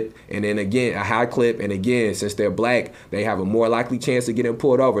clip, and then again a high clip, and again, since they're Black, they have a more likely chance of getting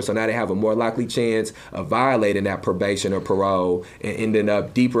pulled over. So now they have a more likely chance of violating that probation or parole and ending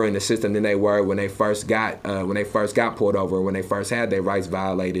up deeper in the system than they were when they first got pulled over, when they first had their rights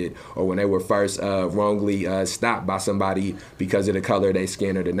violated, or when they were first wrongly stopped by somebody because of the color of their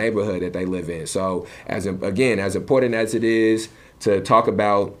skin or the neighborhood that they live in. So as important as it is to talk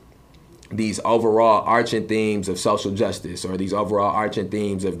about these overall arching themes of social justice, or these overall arching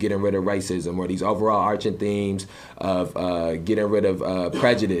themes of getting rid of racism, or these overall arching themes of getting rid of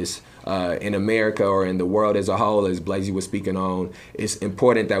prejudice in America or in the world as a whole, as Blazy was speaking on, it's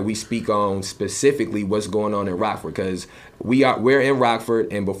important that we speak on specifically what's going on in Rockford, because we're in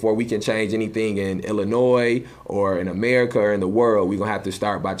Rockford, and before we can change anything in Illinois or in America or in the world, we're gonna have to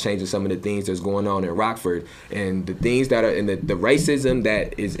start by changing some of the things that's going on in Rockford. And the things that are in the racism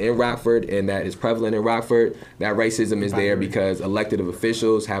that is in Rockford and that is prevalent in Rockford, that racism is there because elected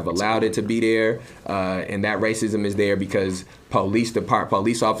officials have allowed it to be there, and that racism is there because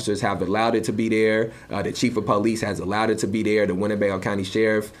police officers have allowed it to be there. The chief of police has allowed it to be there. The Winnebago County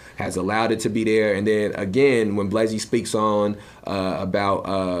Sheriff has allowed it to be there. And then again, when Blazy speaks on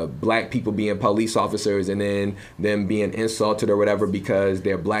about Black people being police officers and then them being insulted or whatever because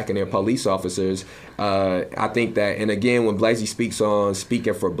they're Black and they're police officers, I think that, and again, when Blazy speaks on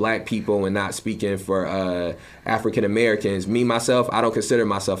speaking for Black people and not speaking for African Americans, me, myself, I don't consider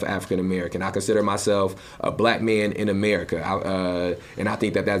myself African American. I consider myself a Black man in America. And I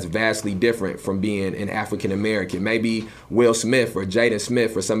think that that's vastly different from being an African American. Maybe Will Smith or Jaden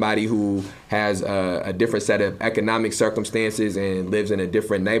Smith or somebody who has a different set of economic circumstances and lives in a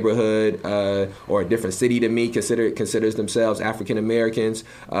different neighborhood or a different city than me considers themselves African Americans.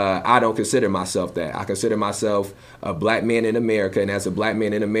 I don't consider myself that. I consider myself a Black man in America, and as a Black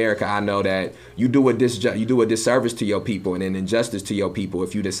man in America, I know that you do a disservice to your people and an injustice to your people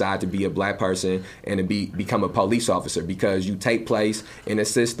if you decide to be a Black person and to become a police officer, because you take place in a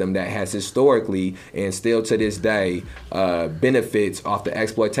system that has historically and still to this day benefits off the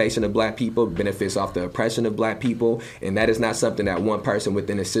exploitation of Black people, benefits off the oppression of Black people, and that is not something that one person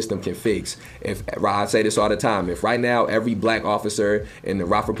within the system can fix. I say this all the time, if right now every Black officer in the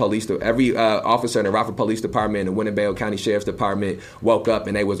Rockford officer in the Rockford Police Department and the Winnebago County Sheriff's Department woke up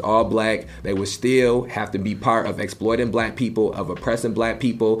and they was all Black, they would still have to be part of exploiting Black people, of oppressing Black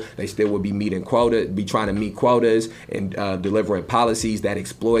people. They still would be trying to meet quotas and delivering policies that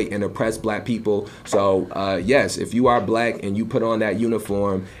exploit and oppress Black people. So yes, if you are Black and you put on that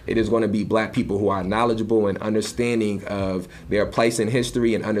uniform, it is going to be Black people who are knowledgeable and understanding of their place in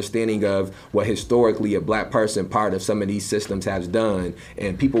history and understanding of what historically a Black person part of some of these systems has done.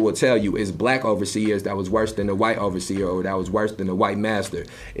 And people will tell you it's Black overseers that was worse than the white overseer, or that was worse than the white master.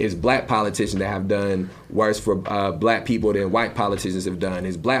 It's Black politicians that have done worse for Black people than white politicians have done.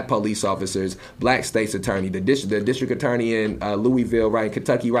 It's Black police officers, Black state's attorney, the district attorney in Louisville, right in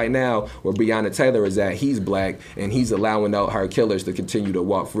Kentucky right now, where Breonna Taylor is at, he's Black, and he's allowing her killers to continue to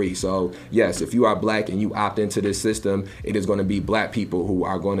walk free. So yes, if you are Black and you opt into this system, it is going to be Black people who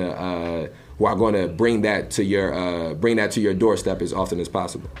are going to bring that to your doorstep as often as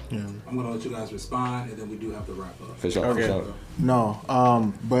possible. Yeah. I'm going to let you guys respond, and then we do have to wrap up. For sure. Okay. For sure. No,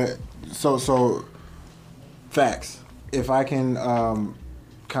 but so facts. If I can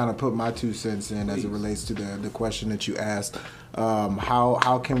kind of put my 2 cents in as it relates to the question that you asked,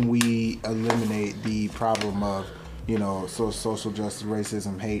 how can we eliminate the problem of social justice,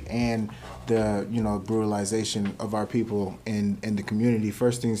 racism, hate, and the brutalization of our people in the community?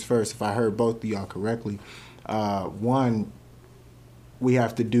 First things first, if I heard both of y'all correctly, one, we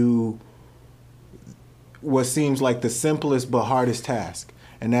have to do what seems like the simplest but hardest task,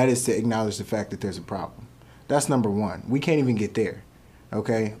 and that is to acknowledge the fact that there's a problem. That's number one. We can't even get there.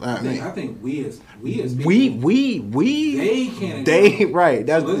 Okay, I think we as people, they can't. Right.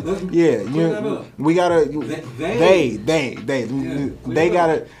 That's let's we gotta. They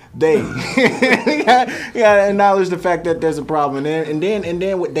gotta. You gotta acknowledge the fact that there's a problem, and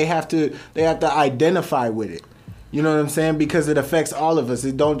then what they have to identify with it. You know what I'm saying? Because it affects all of us.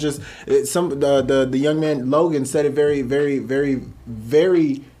 It don't just the young man Logan said it very, very, very,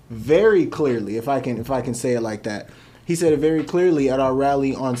 very, very clearly. If I can say it like that. He said it very clearly at our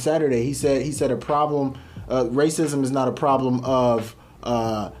rally on Saturday. He said a problem, racism is not a problem of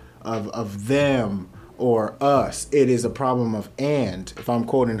them or us. It is a problem of and. If I'm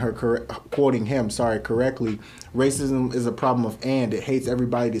quoting him correctly, racism is a problem of and. It hates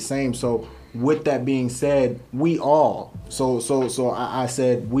everybody the same. So with that being said, we all, I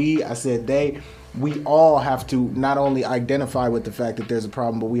said we, I said they, we all have to not only identify with the fact that there's a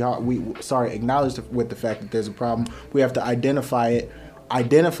problem, but acknowledge with the fact that there's a problem. We have to identify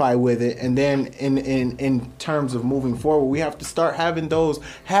with it, and then in terms of moving forward, we have to start having those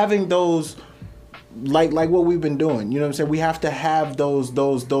like what we've been doing. You know what I'm saying? We have to have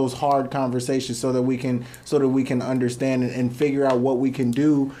those hard conversations so that we can understand and figure out what we can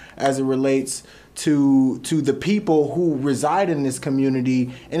do as it relates to the people who reside in this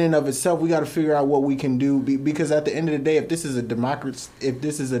community. In and of itself, we got to figure out what we can do, because at the end of the day, if this is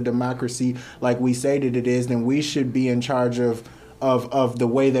a democracy like we say that it is, then we should be in charge of the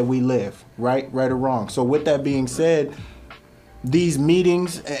way that we live, right or wrong. So with that being said, these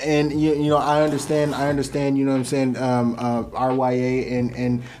meetings, and you know, I understand, you know what I'm saying, RYA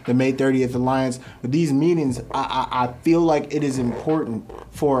and the May 30th Alliance, but these meetings, I feel like it is important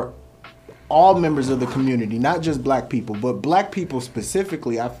for all members of the community, not just black people, but black people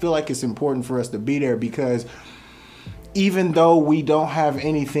specifically. I feel like it's important for us to be there, because even though we don't have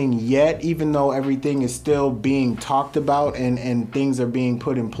anything yet, even though everything is still being talked about and things are being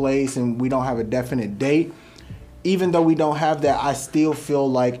put in place and we don't have a definite date, even though we don't have that, I still feel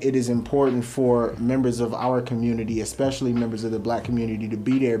like it is important for members of our community, especially members of the black community, to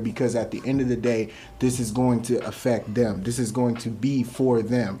be there, because at the end of the day, this is going to affect them. This is going to be for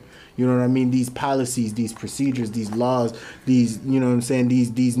them. You know what I mean? These policies, these procedures, these laws, these, you know what I'm saying,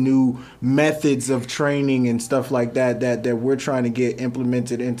 these new methods of training and stuff like that we're trying to get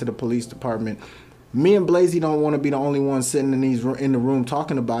implemented into the police department. Me and Blazy don't want to be the only ones sitting in the room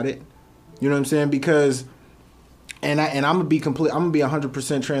talking about it. You know what I'm saying? Because I'm gonna be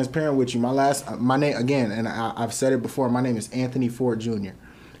 100% transparent with you. My name again, and I've said it before. My name is Anthony Ford Jr.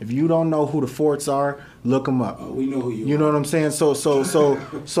 If you don't know who the Fords are, look them up. We know who you are. You know what I'm saying? So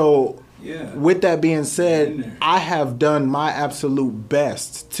yeah. With that being said, I have done my absolute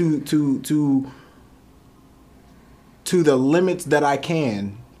best to the limits that I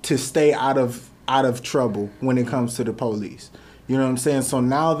can to stay out of trouble when it comes to the police. You know what I'm saying? So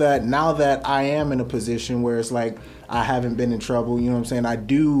now that I am in a position where it's like I haven't been in trouble, you know what I'm saying? I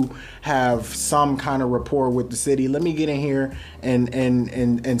do have some kind of rapport with the city. Let me get in here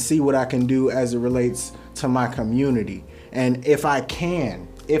and see what I can do as it relates to my community. And if I can,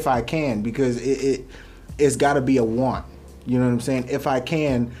 because it's got to be a want. You know what I'm saying? If I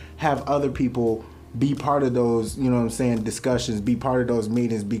can have other people be part of those, you know what I'm saying, discussions, be part of those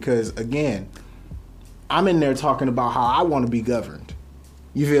meetings, because again, I'm in there talking about how I want to be governed.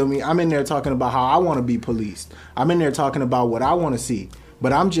 You feel me? I'm in there talking about how I want to be policed. I'm in there talking about what I want to see.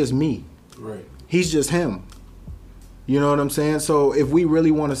 But I'm just me. Right. He's just him. You know what I'm saying? So if we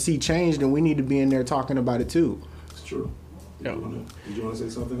really want to see change, then we need to be in there talking about it too. It's true. Did you want to say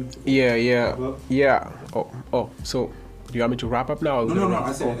something? Yeah. Oh. So do you want me to wrap up now? No.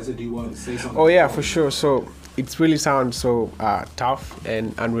 I said, do you want to say something? Oh yeah, for sure. So it really sounds so tough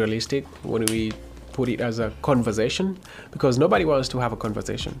and unrealistic when we put it as a conversation, because nobody wants to have a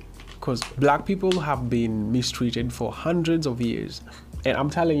conversation, because black people have been mistreated for hundreds of years, and I'm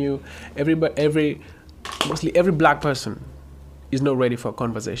telling you, mostly every black person is not ready for a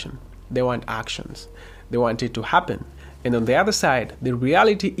conversation. They want actions. They want it to happen. And on the other side, the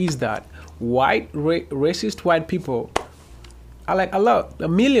reality is that racist white people are like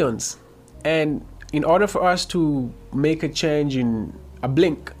millions, and in order for us to make a change in a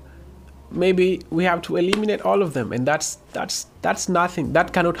blink, maybe we have to eliminate all of them, and that's nothing.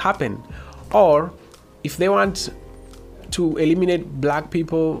 That cannot happen. Or if they want to eliminate black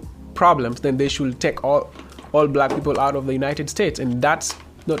people problems, then they should take all black people out of the United States, and that's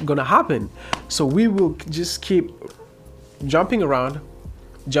not gonna happen. So we will just keep jumping around,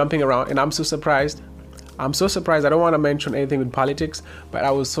 and I'm so surprised. I don't want to mention anything with politics, but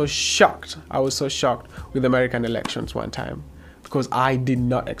I was so shocked with American elections one time, because I did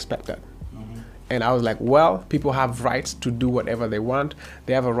not expect that. And I was like, well, people have rights to do whatever they want.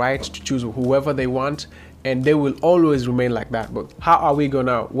 They have a right to choose whoever they want, and they will always remain like that. But how are we going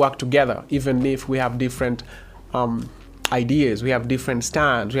to work together, even if we have different ideas, we have different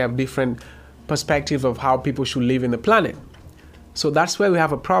stands, we have different perspectives of how people should live in the planet? So that's where we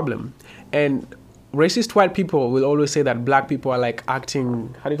have a problem. And racist white people will always say that black people are like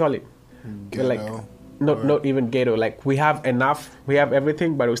acting, how do you call it? Ghetto. Like, not even ghetto. Like, we have enough, we have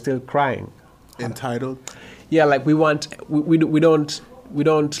everything, but we're still crying. Entitled? Yeah, like we don't want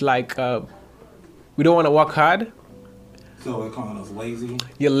to work hard. So they're calling us lazy.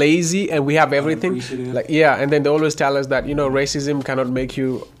 You're lazy, and we have everything. And then they always tell us that, racism cannot make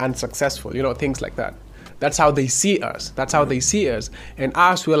you unsuccessful, things like that. That's how they see us. And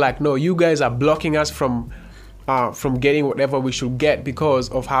us, we're like, no, you guys are blocking us from getting whatever we should get because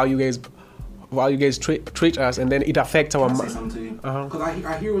of how you guys treat us, and then it affects our. Can I say something to you? Because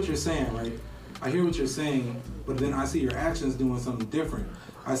I hear what you're saying, right? I hear what you're saying, but then I see your actions doing something different.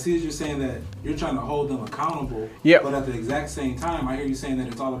 I see that you're saying that you're trying to hold them accountable, but at the exact same time, I hear you saying that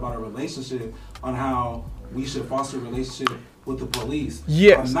it's all about a relationship on how we should foster a relationship with the police.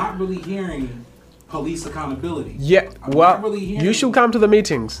 Yes. I'm not really hearing police accountability. Yeah, you should come to the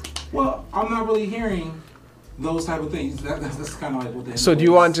meetings. Well, I'm not really hearing those type of things. That's kind of like what they. So do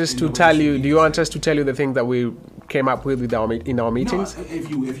you want us to tell you? Do you want us to tell you the thing that we came up with in our meetings? No, if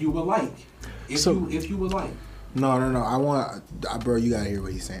you would like. If you would like. No. I want, bro. You gotta hear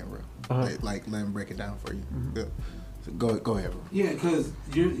what he's saying, bro. Like let him break it down for you. Mm-hmm. So go ahead, bro. Yeah, because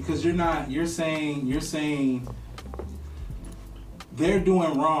you're saying they're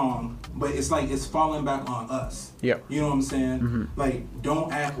doing wrong, but it's like it's falling back on us. Yeah. You know what I'm saying? Mm-hmm. Like,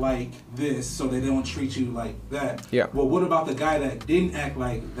 don't act like this so they don't treat you like that. Yeah. Well, what about the guy that didn't act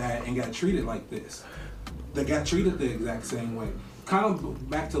like that and got treated like this? That got treated the exact same way. Kind of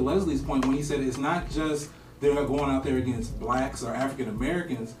back to Leslie's point when he said it's not just they're going out there against blacks or African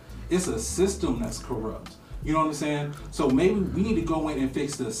Americans. It's a system that's corrupt. You know what I'm saying? So maybe we need to go in and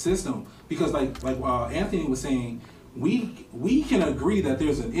fix the system because, like Anthony was saying, we can agree that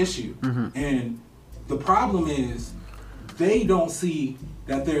there's an issue, and the problem is they don't see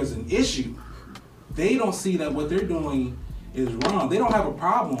that there's an issue. They don't see that what they're doing is wrong. They don't have a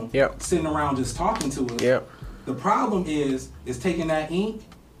problem sitting around just talking to us. Yep. The problem is taking that ink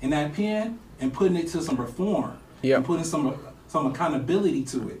and that pen and putting it to some reform and putting some accountability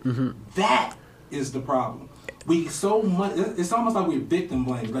to it. That is the problem. It's almost like we're victim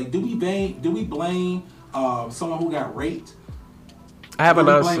blaming. Like, do we blame someone who got raped? I have an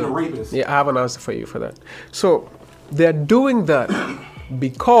answer. Blame the rapist? Yeah, I have an answer for you for that. So they're doing that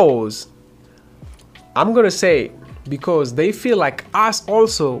because I'm gonna say because they feel like us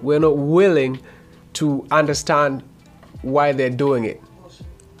also we're not willing to understand why they're doing it.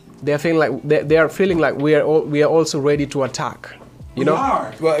 They're feeling like we are also ready to attack. You know?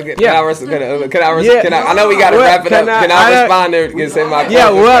 Well, can I know we got to wrap it up. Can I respond there? Can say my yeah.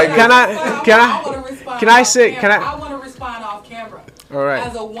 Well, I want to respond off camera. All right.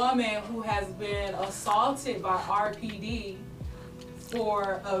 As a woman who has been assaulted by RPD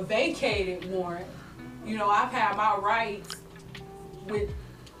for a vacated warrant, you know, I've had my rights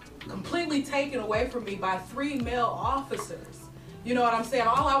completely taken away from me by 3 male officers. You know what I'm saying?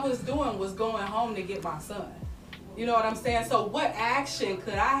 All I was doing was going home to get my son. You know what I'm saying? So what action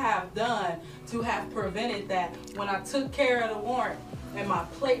could I have done to have prevented that when I took care of the warrant and my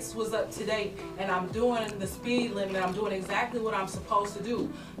plates was up to date and I'm doing the speed limit and I'm doing exactly what I'm supposed to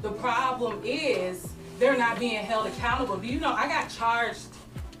do? The problem is they're not being held accountable. Do you know I got charged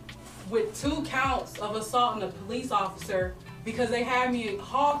with 2 counts of assaulting a police officer because they had me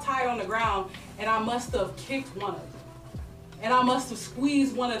hog-tied on the ground and I must have kicked one of them. And I must have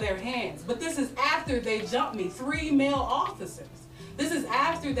squeezed one of their hands. But this is after they jumped me. 3 male officers. This is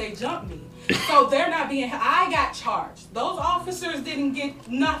after they jumped me. So they're not being, I got charged. Those officers didn't get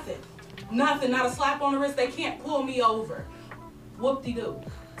nothing. Nothing, not a slap on the wrist. They can't pull me over. Whoop-de-doo.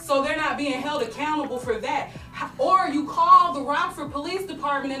 So they're not being held accountable for that. Or you call the Rockford Police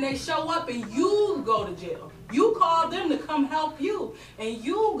Department and they show up and you go to jail. You call them to come help you and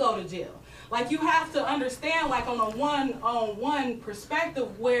you go to jail. Like, you have to understand, like, on a one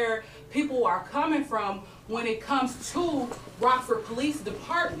perspective where people are coming from when it comes to Rockford Police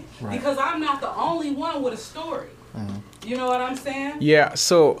Department. Right. Because I'm not the only one with a story. You know what I'm saying? Yeah,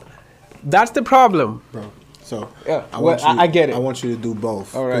 so that's the problem. Bro, so yeah, I get it. I want you to do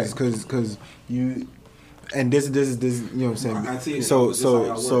both. All right. Because you, and this, you know what I'm saying? I see it.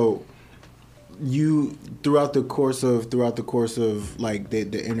 So you throughout the course of like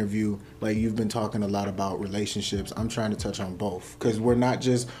the interview, like you've been talking a lot about relationships. I'm trying to touch on both because we're not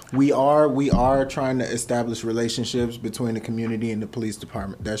just we are trying to establish relationships between the community and the police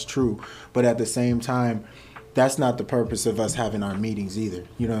department. That's true, but at the same time, that's not the purpose of us having our meetings either.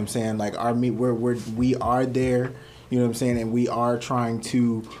 You know what I'm saying? Like we are there. You know what I'm saying? And we are trying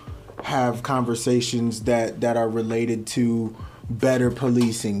to have conversations that are related to better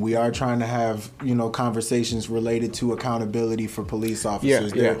policing. We are trying to have, you know, conversations related to accountability for police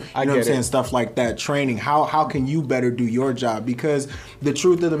officers. Yeah, you know what I'm saying? Stuff like that. Training. How can you better do your job? Because the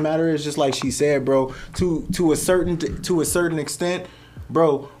truth of the matter is, just like she said, bro, to a certain extent,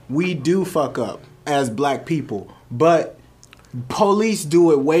 bro, we do fuck up as black people. But police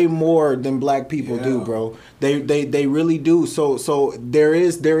do it way more than black people do, bro. They really do. So there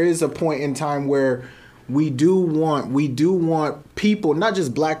is a point in time where we do want people, not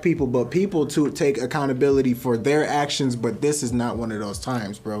just black people, but people to take accountability for their actions. But this is not one of those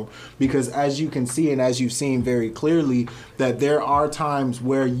times, bro. Because as you can see, and as you've seen very clearly, that there are times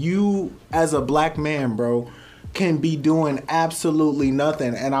where you, as a black man, bro, can be doing absolutely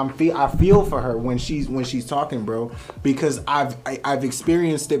nothing. And I feel for her when she's talking, bro, because I've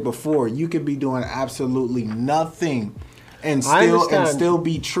experienced it before. You could be doing absolutely nothing and still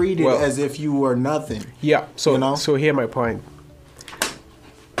be treated as if you were nothing. Yeah. So you know? So here's my point.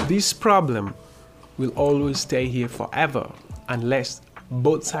 This problem will always stay here forever unless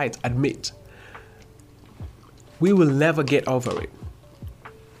both sides admit. We will never get over it.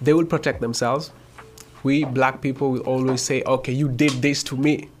 They will protect themselves. We black people will always say, okay, you did this to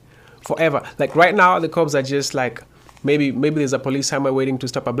me forever. Like right now, the cops are just like, maybe there's a police somewhere waiting to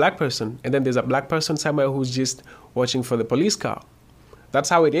stop a black person, and then there's a black person somewhere who's just watching for the police car. That's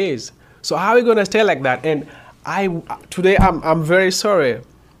how it is. So how are we gonna stay like that? And today I'm very sorry,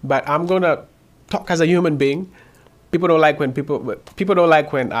 but I'm gonna talk as a human being. People don't like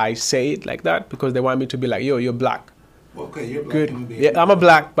when I say it like that because they want me to be like, yo, you're black. Okay, you're a black Good. human being. Yeah, I'm a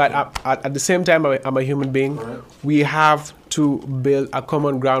black, but at the same time, I'm a human being. Correct. We have to build a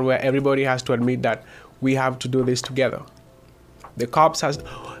common ground where everybody has to admit that we have to do this together. The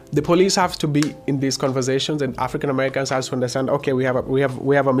police have to be in these conversations, and African Americans have to understand. Okay, we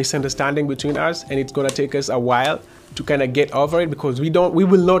have a misunderstanding between us, and it's gonna take us a while to kind of get over it because we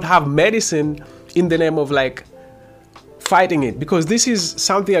will not have medicine in the name of like fighting it, because this is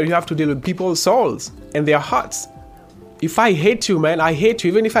something that you have to deal with people's souls and their hearts. If I hate you, man, I hate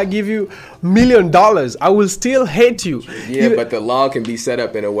you. Even if I give you $1 million, I will still hate you. Yeah, but the law can be set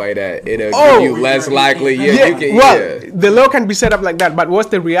up in a way that it'll give you less likely. The law can be set up like that, but what's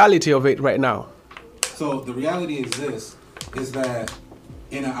the reality of it right now? So the reality is that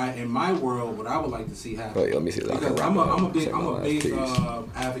in my world, what I would like to see happen. Wait, let me see. Because I'm a big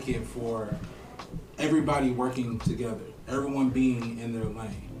advocate for everybody working together, everyone being in their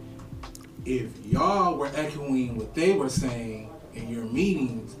lane. If y'all were echoing what they were saying in your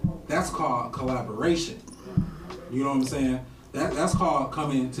meetings, that's called collaboration. You know what I'm saying? That's called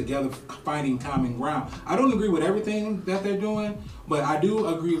coming together, finding common ground. I don't agree with everything that they're doing, but I do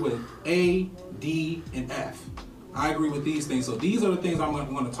agree with A, D, and F. I agree with these things. So these are the things I'm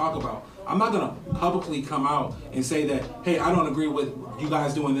going to talk about. I'm not going to publicly come out and say that, hey, I don't agree with you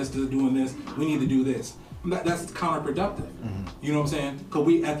guys doing this, we need to do this. That's counterproductive. Mm-hmm. You know what I'm saying?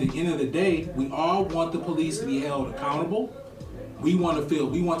 Because at the end of the day, we all want the police to be held accountable. We want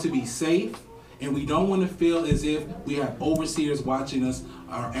to be safe, and we don't want to feel as if we have overseers watching us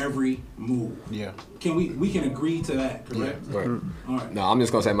our every move. Yeah. We can agree to that, correct? Yeah. Right. All right. No, I'm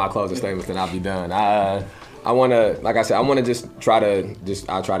just gonna say my closing statements, then I'll be done. I want to, like I said, I want to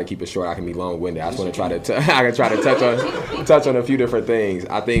I'll try to keep it short. I can be long-winded. I just want to try to touch on a few different things.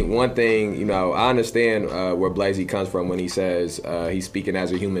 I think one thing, I understand where Blazy comes from when he says he's speaking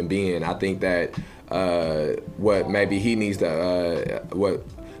as a human being. I think that what maybe he needs to, what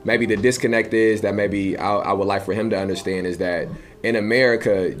maybe the disconnect is that maybe I would like for him to understand is that in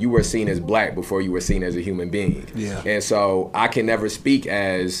America, you were seen as black before you were seen as a human being. Yeah. And so I can never speak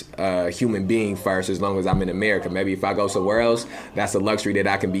as a human being first as long as I'm in America. Maybe if I go somewhere else, that's a luxury that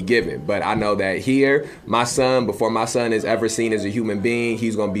I can be given. But I know that here, my son, before my son is ever seen as a human being,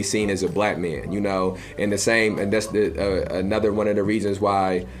 he's going to be seen as a black man, and that's another one of the reasons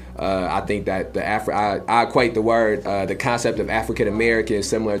why I think that I equate the word, the concept of African American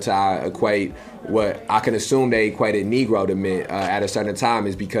similar to I equate what I can assume they equated Negro to mean at a certain time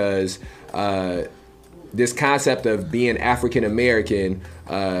is because this concept of being African American,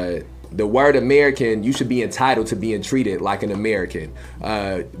 the word American, you should be entitled to being treated like an American.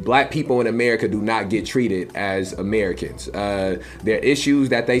 Black people in America do not get treated as Americans. Their issues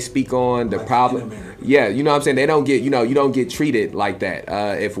that they speak on, the problem, yeah, you know what I'm saying? They don't get, you don't get treated like that.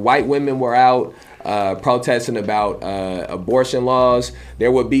 If white women were out protesting about abortion laws,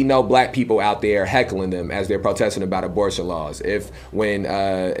 there would be no black people out there heckling them as they're protesting about abortion laws. If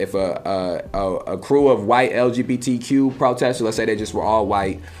a crew of white LGBTQ protesters, let's say they just were all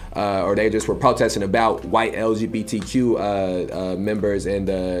white, or they just were protesting about white LGBTQ members and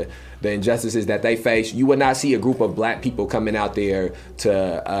the injustices that they face, you would not see a group of black people coming out there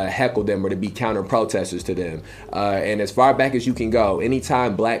to heckle them or to be counter protesters to them. And as far back as you can go,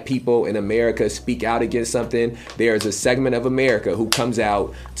 anytime black people in America speak out against something, there's a segment of America who comes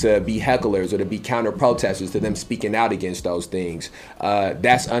out to be hecklers or to be counter protesters to them speaking out against those things.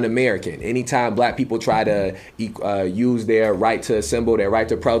 That's un-American. Anytime black people try to use their right to assemble, their right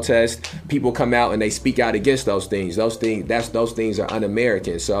to protest, people come out and they speak out against those things. Those things are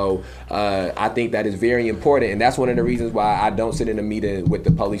un-American. So I think that is very important, and that's one of the reasons why I don't sit in a meeting with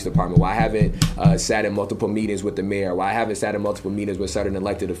the police department, why I haven't sat in multiple meetings with the mayor, why I haven't sat in multiple meetings with certain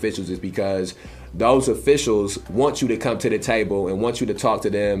elected officials, is because those officials want you to come to the table and want you to talk to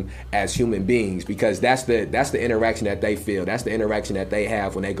them as human beings, because that's the interaction that they feel. That's the interaction that they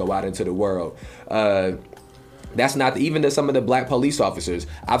have when they go out into the world. That's not even some of the black police officers.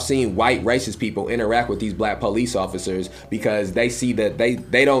 I've seen white racist people interact with these black police officers because they see that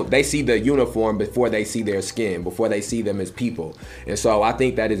they see the uniform before they see their skin, before they see them as people. And so I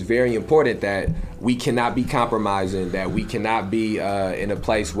think that it's very important that we cannot be compromising, that we cannot be in a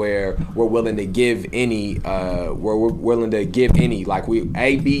place where we're willing to give any, like we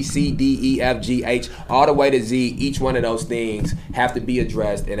A, B, C, D, E, F, G, H, all the way to Z. Each one of those things have to be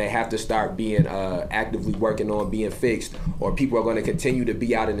addressed, and they have to start being actively working on being fixed, or people are going to continue to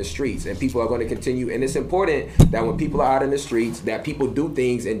be out in the streets, and people are going to continue. And it's important that when people are out in the streets, that people do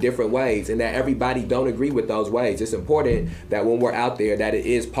things in different ways, and that everybody don't agree with those ways. It's important that when we're out there, that it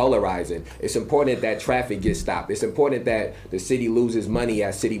is polarizing. It's important that traffic gets stopped. It's important that the city loses money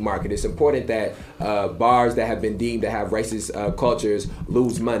at City Market. It's important that bars that have been deemed to have racist cultures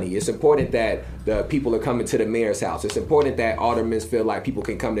lose money. It's important that the people are coming to the mayor's house. It's important that aldermen feel like people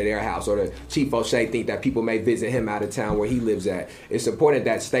can come to their house, or the chief O'Shea think that people may visit him out of town where he lives at. It's important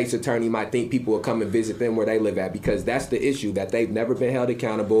that state's attorney might think people will come and visit them where they live at, because that's the issue, that they've never been held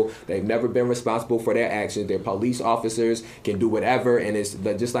accountable. They've never been responsible for their actions. Their police officers can do whatever, and it's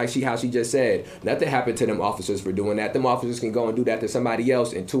just like how she just said, nothing happened to them officers for doing that. Them officers can go and do that to somebody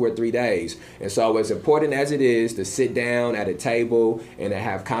else in 2 or 3 days. And so as important as it is to sit down at a table and to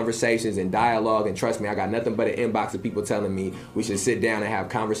have conversations and dialogue, and trust me, I got nothing but an inbox of people telling me we should sit down and have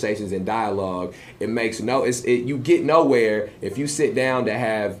conversations and dialogue. You get nowhere if you sit down to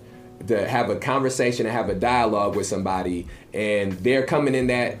have a conversation and have a dialogue with somebody, and they're coming in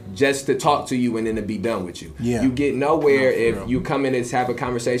that just to talk to you and then to be done with you. Yeah. You get nowhere if you come in and have a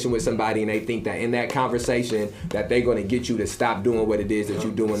conversation with somebody and they think that in that conversation that they're going to get you to stop doing what it is that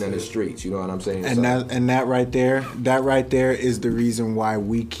you're doing in the streets. You know what I'm saying? That right there is the reason why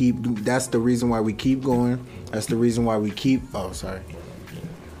we keep. That's the reason why we keep going. That's the reason why we keep. Oh, sorry.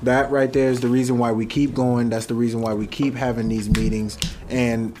 That right there is the reason why we keep going. That's the reason why we keep having these meetings.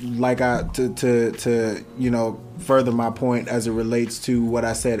 And like to further my point as it relates to what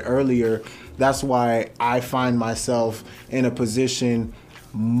I said earlier, that's why I find myself in a position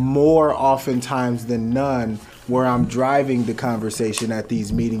more oftentimes than none where I'm driving the conversation at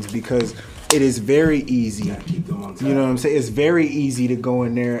these meetings, because it is very easy. You know what I'm saying? It's very easy to go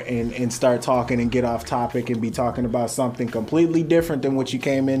in there and start talking and get off topic and be talking about something completely different than what you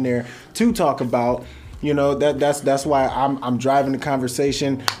came in there to talk about. You know, that's why I'm driving the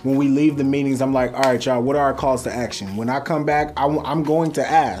conversation. When we leave the meetings, I'm like, all right, y'all, what are our calls to action? When I come back, I'm going to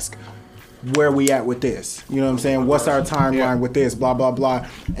ask, where we at with this? You know what I'm saying? What's our timeline with this? Blah, blah, blah.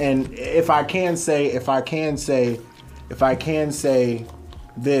 And if I can say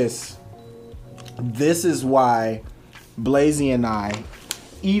this is why Blazy and I,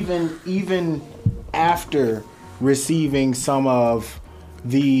 even after receiving some of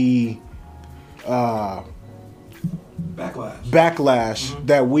the backlash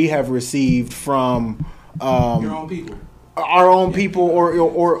that we have received from your own people, our own people,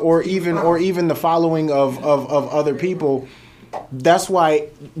 or even the following of other people, that's why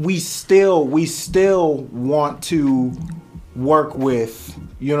we still want to work with,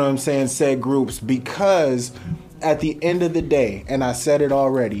 you know what I'm saying, said groups, because at the end of the day, and I said it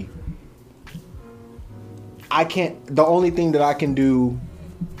already, the only thing that I can do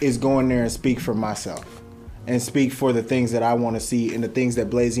is go in there and speak for myself and speak for the things that I want to see and the things that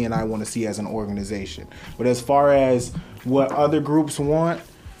Blazy and I want to see as an organization. But as far as what other groups want,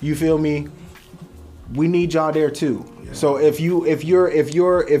 you feel me? We need y'all there too. Yeah. So if you're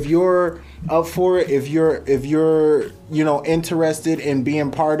up for it, if you're interested in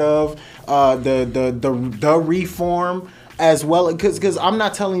being part of the reform as well, because I'm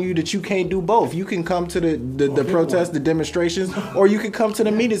not telling you that you can't do both. You can come to the protests, the demonstrations, or you can come to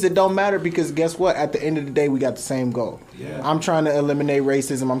the meetings. It don't matter, because guess what? At the end of the day, we got the same goal. Yeah. I'm trying to eliminate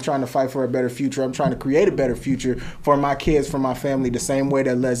racism. I'm trying to fight for a better future. I'm trying to create a better future for my kids, for my family, the same way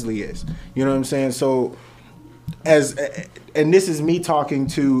that Leslie is. You know what I'm saying? So this is me talking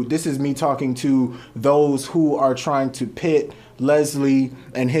to those who are trying to pit Leslie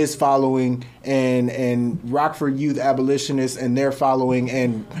and his following and Rockford Youth Abolitionists and their following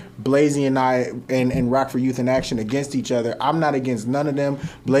and Blazy and I and Rockford Youth in Action against each other. I'm not against none of them.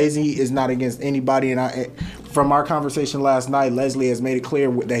 Blazy is not against anybody, and from our conversation last night, Leslie has made it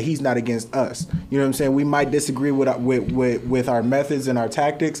clear that he's not against us. You know what I'm saying? We might disagree with our methods and our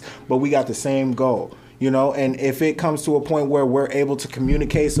tactics, but we got the same goal. You know, and if it comes to a point where we're able to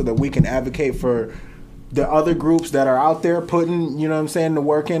communicate so that we can advocate for the other groups that are out there putting, you know what I'm saying, the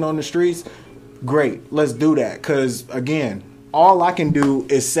work in on the streets, great. Let's do that. Because, again, all I can do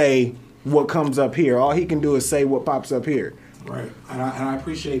is say what comes up here. All he can do is say what pops up here. Right. And I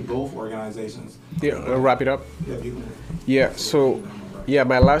appreciate both organizations. Yeah, I'll wrap it up. Yeah, you can. Yeah, so, yeah,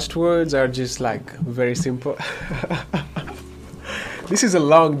 my last words are just like very simple. This is a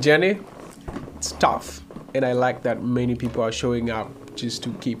long journey. It's tough. And I like that many people are showing up just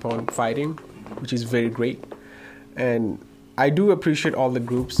to keep on fighting, which is very great. And I do appreciate all the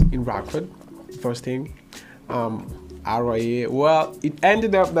groups in Rockford, first thing. RYA, well, it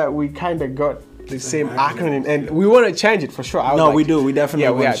ended up that we kind of got the same acronym, and we want to change it for sure. We do. We definitely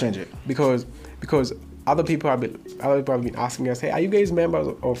want to change it. Because other people have been asking us, hey, are you guys members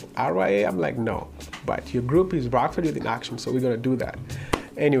of RYA? I'm like, no. But your group is Rockford Youth in Action, so we're going to do that.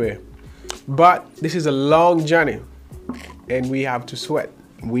 Anyway, but this is a long journey, and we have to sweat.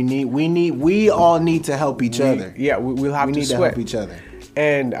 We all need to help each other. Yeah, we'll have to sweat. To help each other.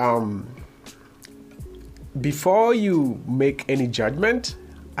 And before you make any judgment,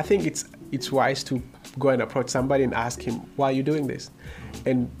 I think it's wise to go and approach somebody and ask him, why are you doing this?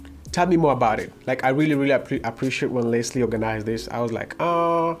 And tell me more about it. Like, I really appreciate when Leslie organized this. I was like,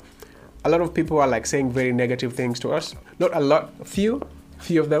 a lot of people are like saying very negative things to us. Not a lot, few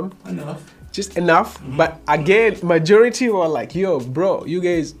of them. Enough. Just enough. Mm-hmm. But again, majority were like, yo, bro, you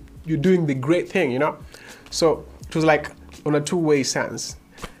guys, you're doing the great thing, you know? So it was like on a two-way sense.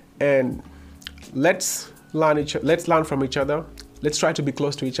 And let's learn from each other. Let's try to be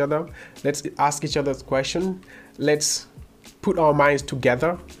close to each other. Let's ask each other's questions. Let's put our minds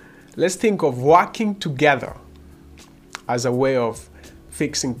together. Let's think of working together as a way of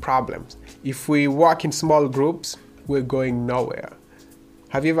fixing problems. If we work in small groups, we're going nowhere.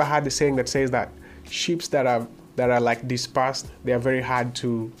 Have you ever heard the saying that says that sheep that are like dispersed, they are very hard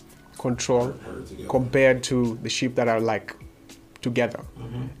to control compared to the sheep that are like together?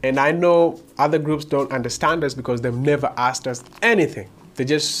 Mm-hmm. And I know other groups don't understand us because they've never asked us anything. They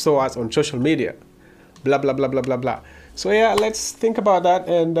just saw us on social media, blah, blah, blah, blah, blah, blah. So yeah, let's think about that,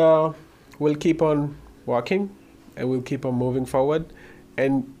 and we'll keep on working, and we'll keep on moving forward.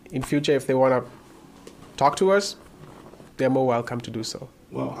 And in future, if they want to talk to us, they're more welcome to do so.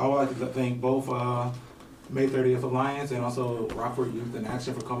 Well, I would like to thank both May 30th Alliance and also Rockford Youth in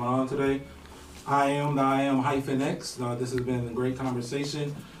Action for coming on today. I am Hyphen X. This has been a great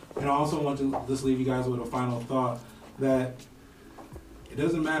conversation. And I also want to just leave you guys with a final thought that it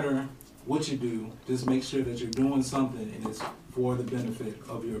doesn't matter what you do, just make sure that you're doing something and it's for the benefit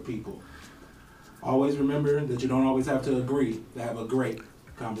of your people. Always remember that you don't always have to agree to have a great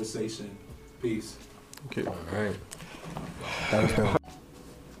conversation. Peace. Okay. All right. That was dope.